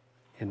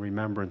in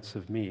remembrance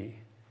of me."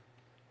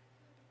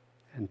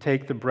 And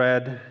take the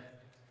bread,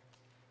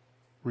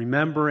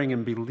 remembering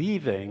and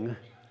believing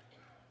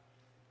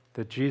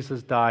that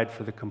Jesus died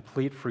for the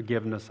complete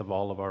forgiveness of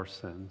all of our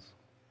sins.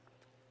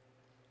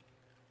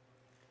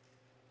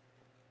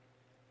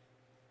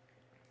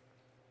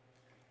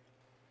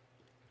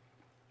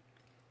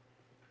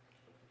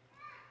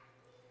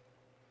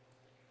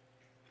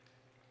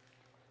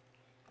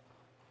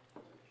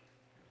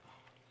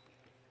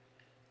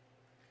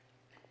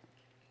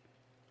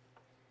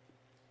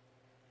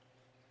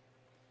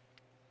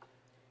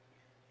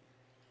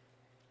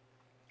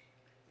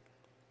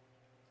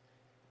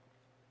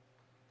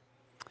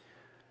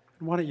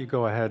 And why don't you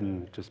go ahead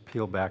and just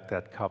peel back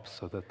that cup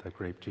so that the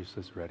grape juice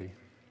is ready.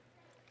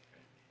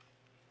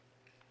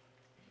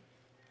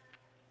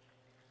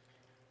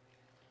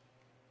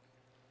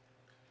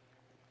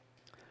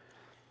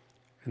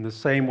 In the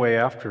same way,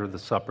 after the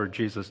supper,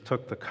 Jesus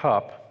took the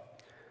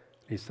cup.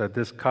 He said,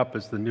 "This cup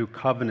is the new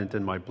covenant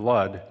in my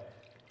blood.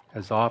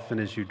 As often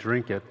as you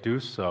drink it,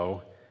 do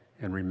so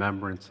in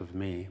remembrance of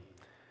me."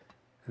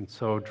 And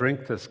so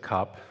drink this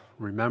cup,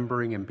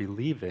 remembering and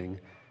believing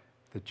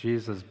that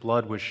Jesus'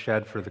 blood was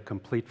shed for the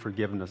complete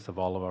forgiveness of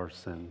all of our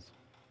sins.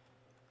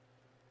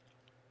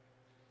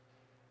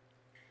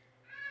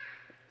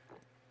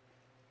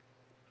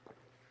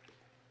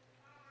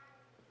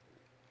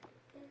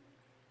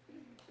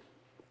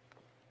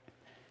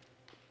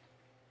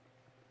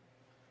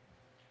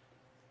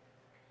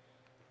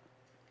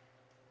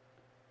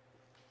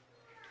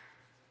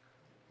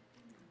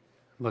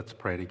 Let's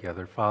pray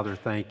together. Father,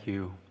 thank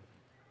you.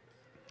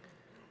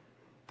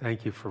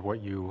 Thank you for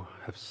what you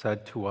have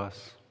said to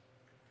us.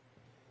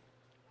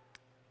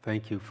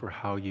 Thank you for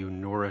how you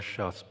nourish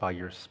us by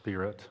your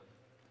Spirit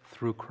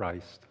through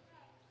Christ.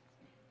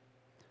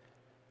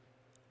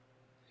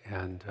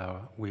 And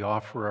we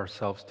offer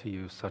ourselves to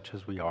you such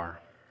as we are.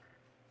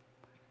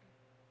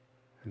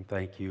 And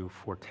thank you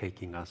for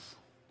taking us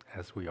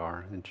as we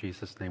are. In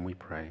Jesus' name we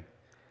pray.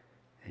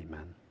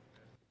 Amen.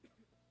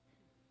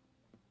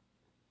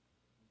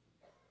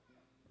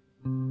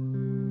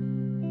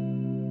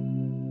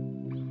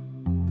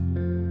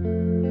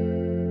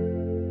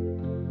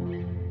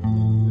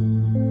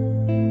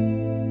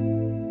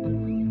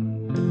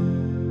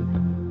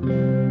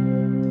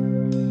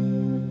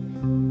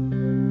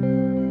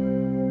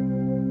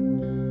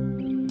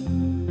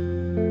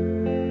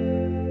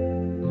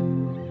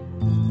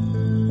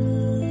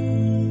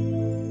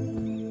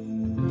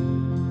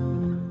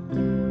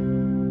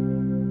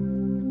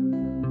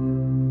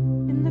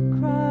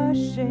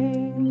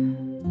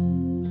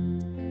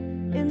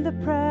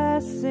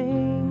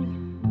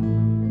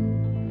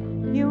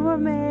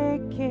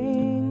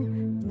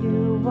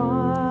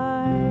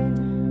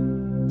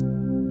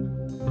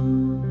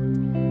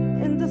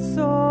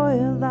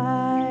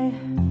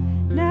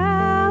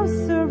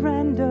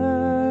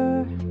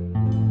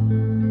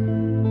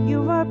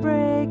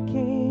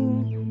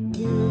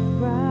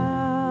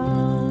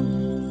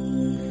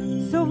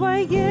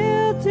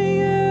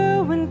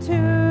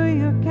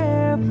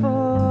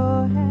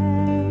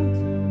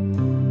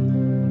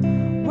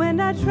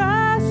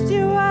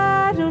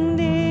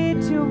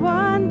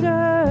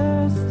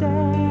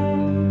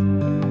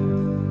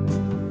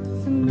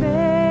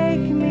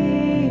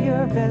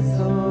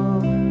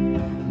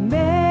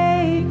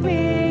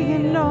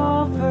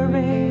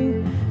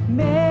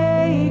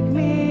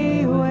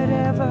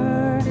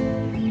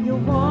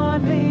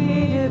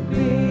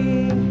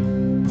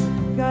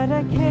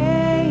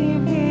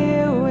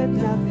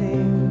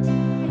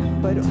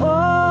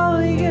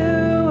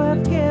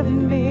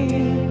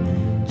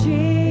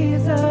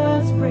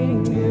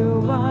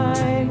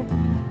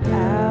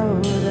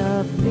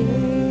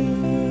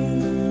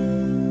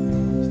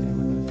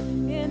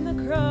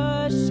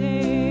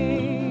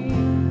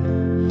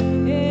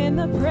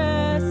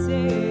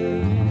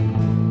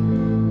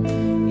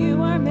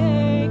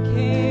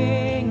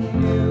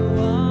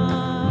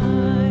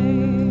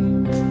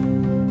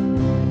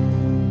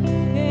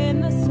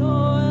 In the soul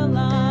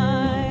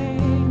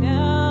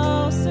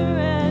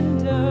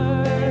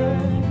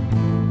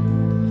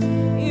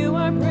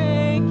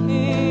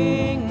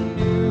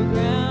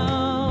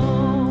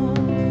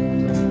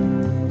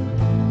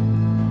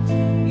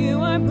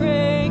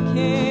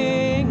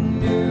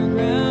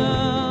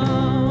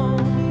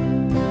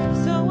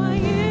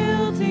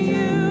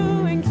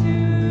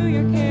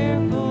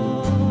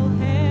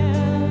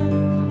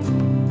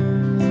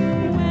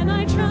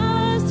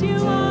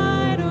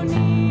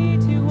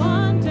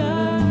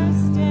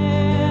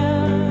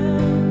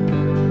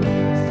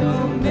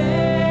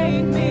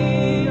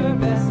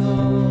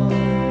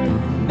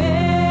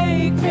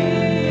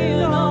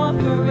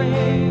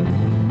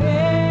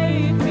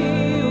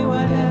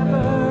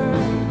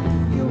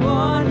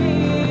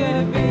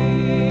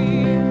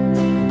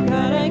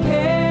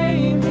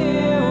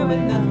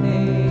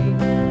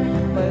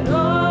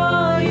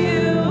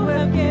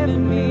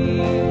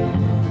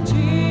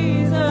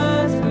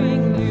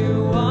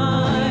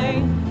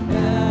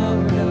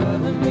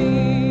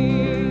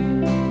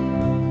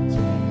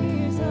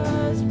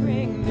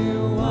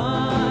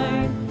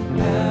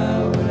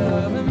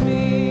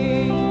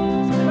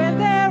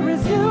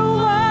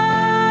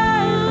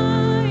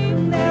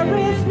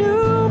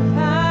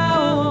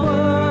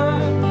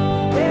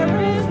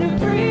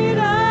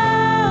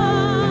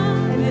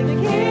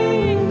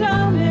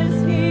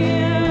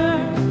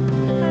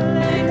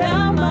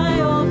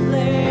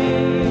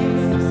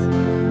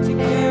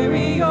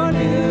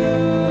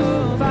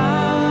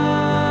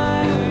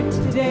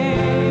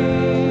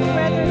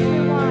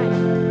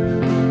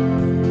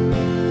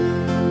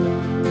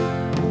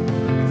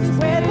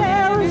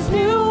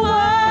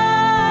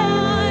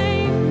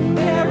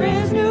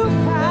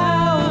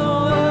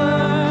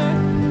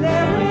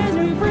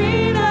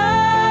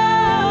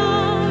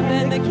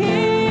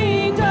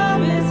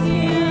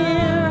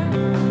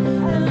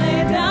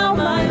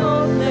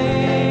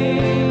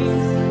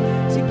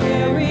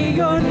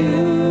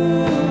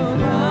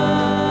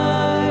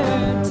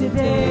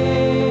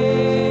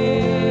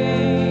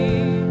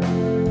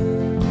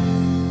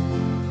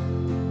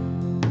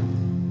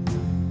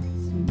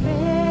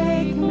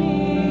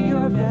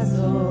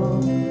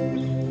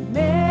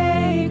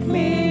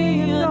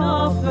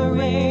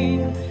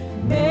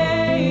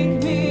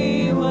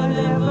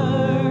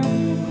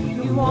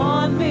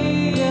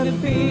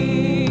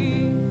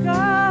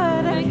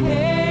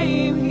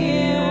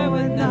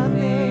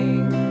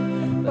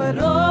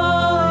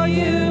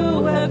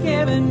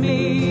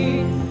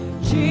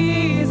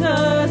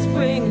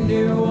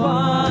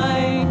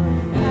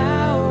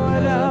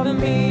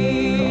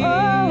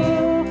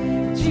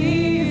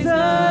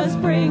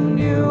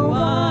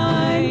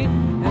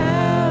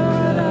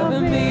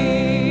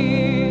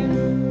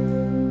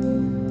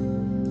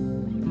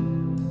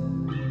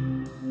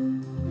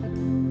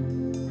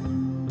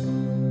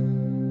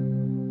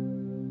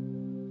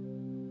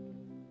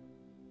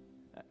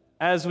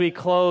as we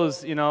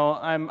close,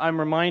 I'm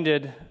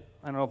reminded,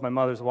 I don't know if my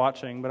mother's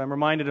watching, but I'm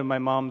reminded of my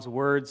mom's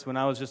words when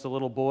I was just a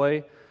little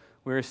boy.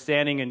 We were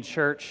standing in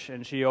church,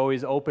 and she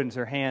always opens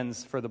her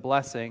hands for the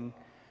blessing.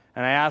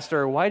 And I asked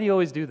her, why do you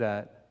always do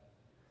that?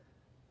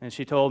 And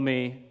she told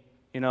me,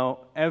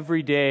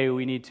 every day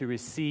we need to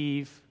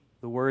receive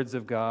the words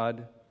of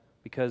God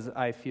because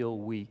I feel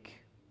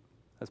weak.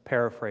 That's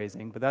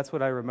paraphrasing, but that's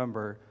what I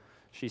remember.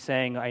 She's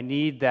saying, I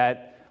need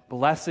that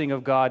blessing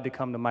of God to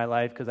come to my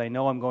life because I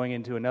know I'm going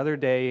into another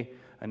day,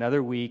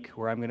 another week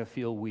where I'm going to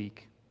feel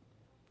weak.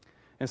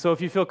 And so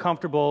if you feel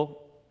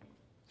comfortable,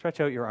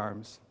 stretch out your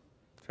arms.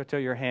 Stretch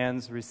out your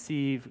hands.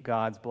 Receive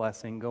God's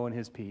blessing. Go in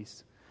His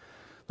peace.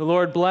 The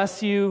Lord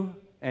bless you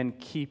and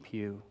keep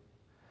you.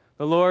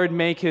 The Lord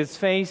make His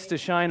face to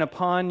shine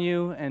upon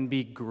you and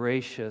be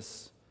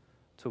gracious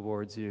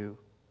towards you.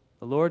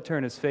 The Lord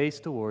turn His face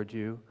toward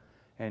you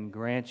and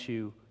grant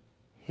you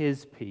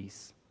His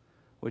peace,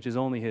 which is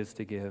only His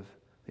to give.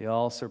 The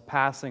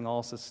all-surpassing,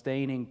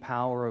 all-sustaining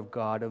power of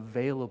God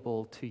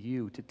available to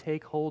you to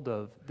take hold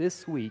of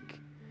this week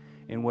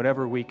in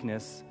whatever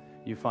weakness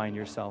you find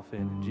yourself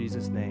in. In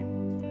Jesus'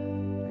 name,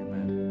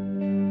 amen.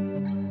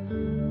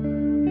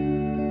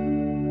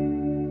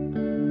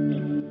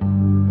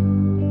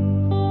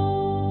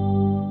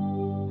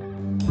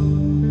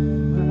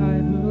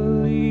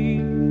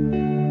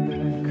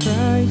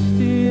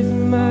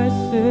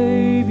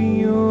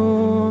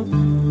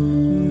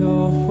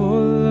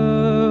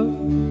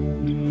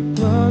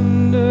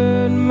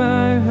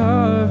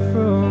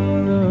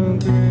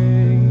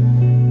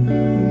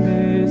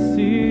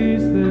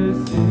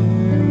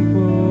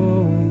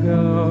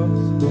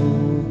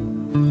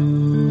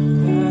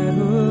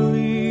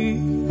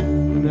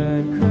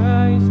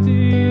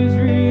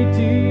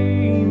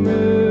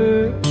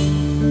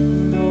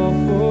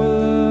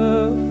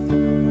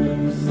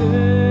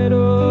 Set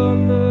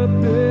on the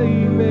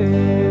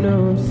pavement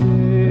of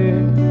sin.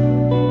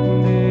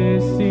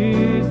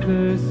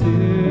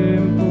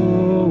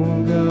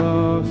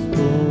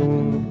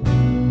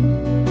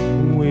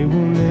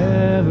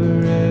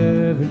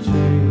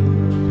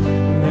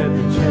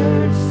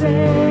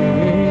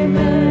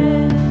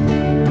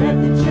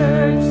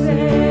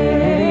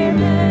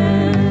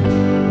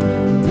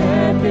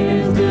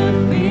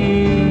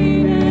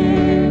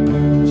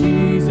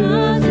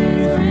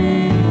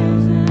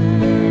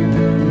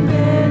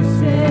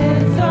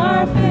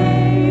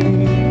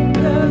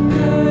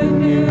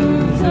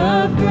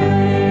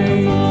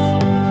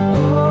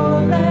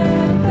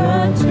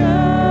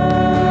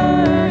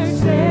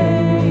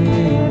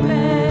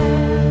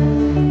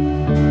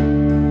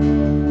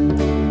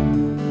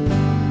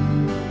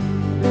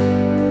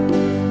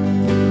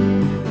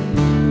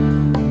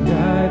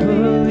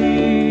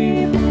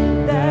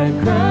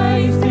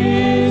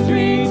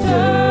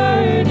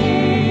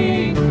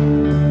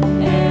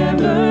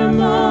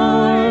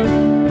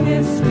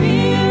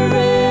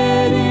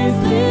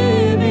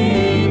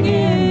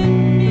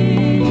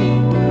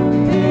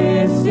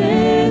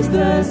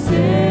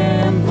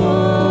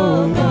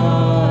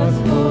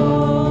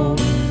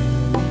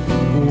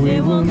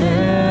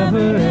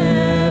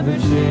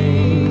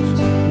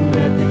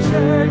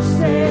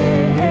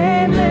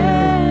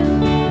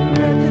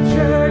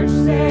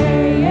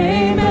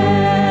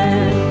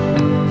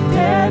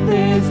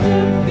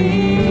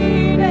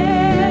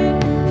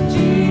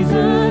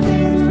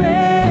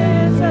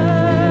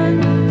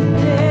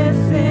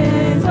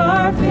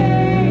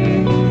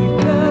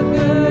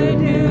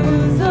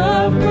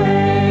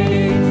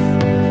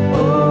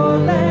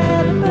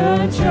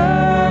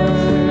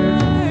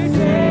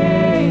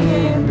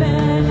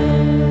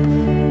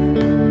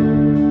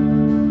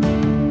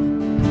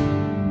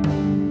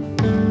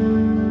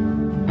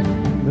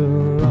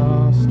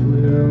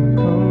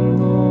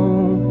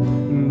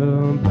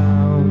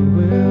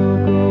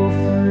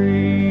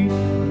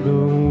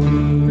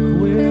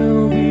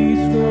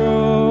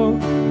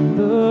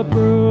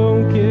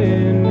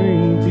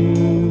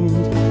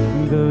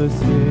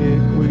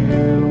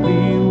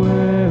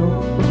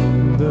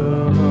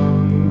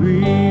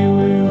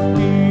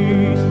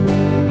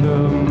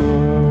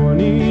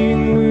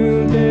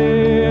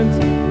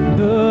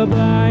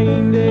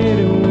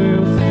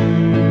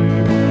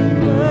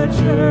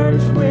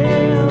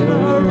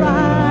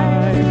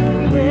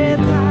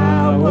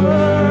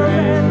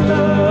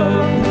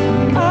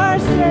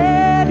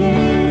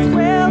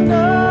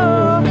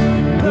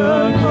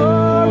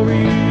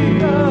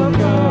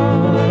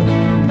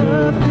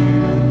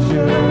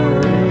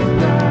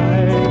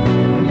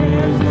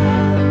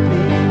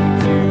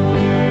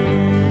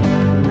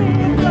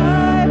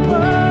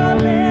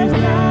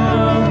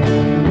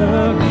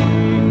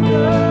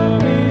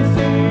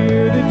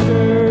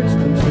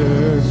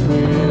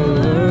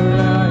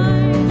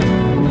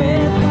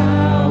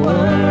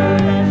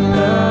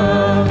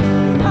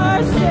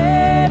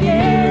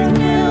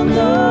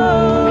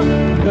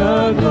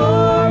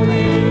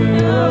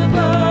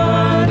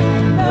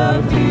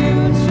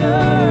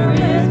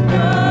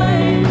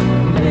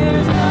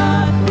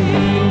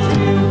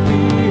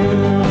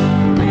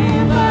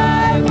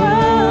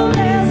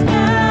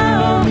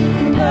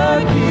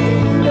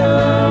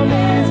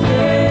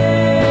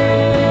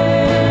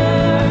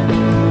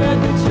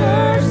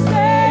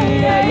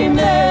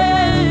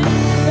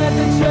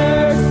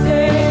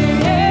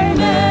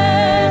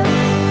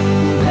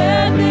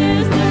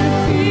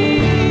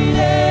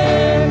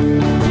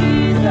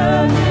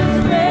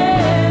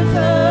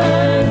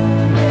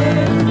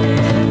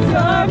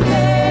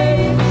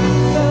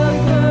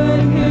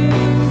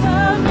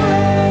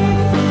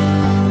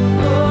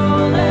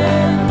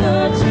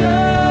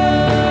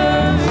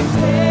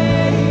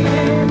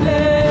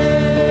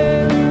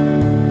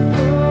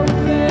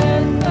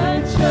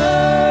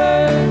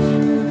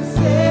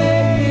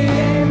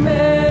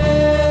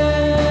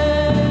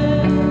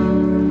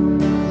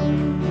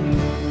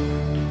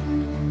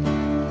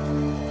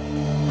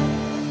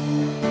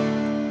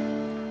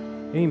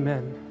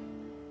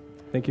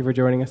 Thank you for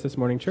joining us this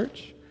morning,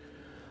 church.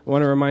 I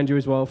want to remind you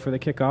as well for the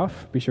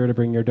kickoff, be sure to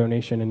bring your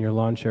donation and your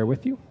lawn chair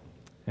with you.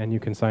 And you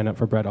can sign up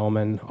for Brett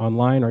Allman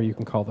online, or you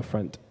can call the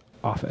front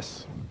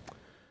office.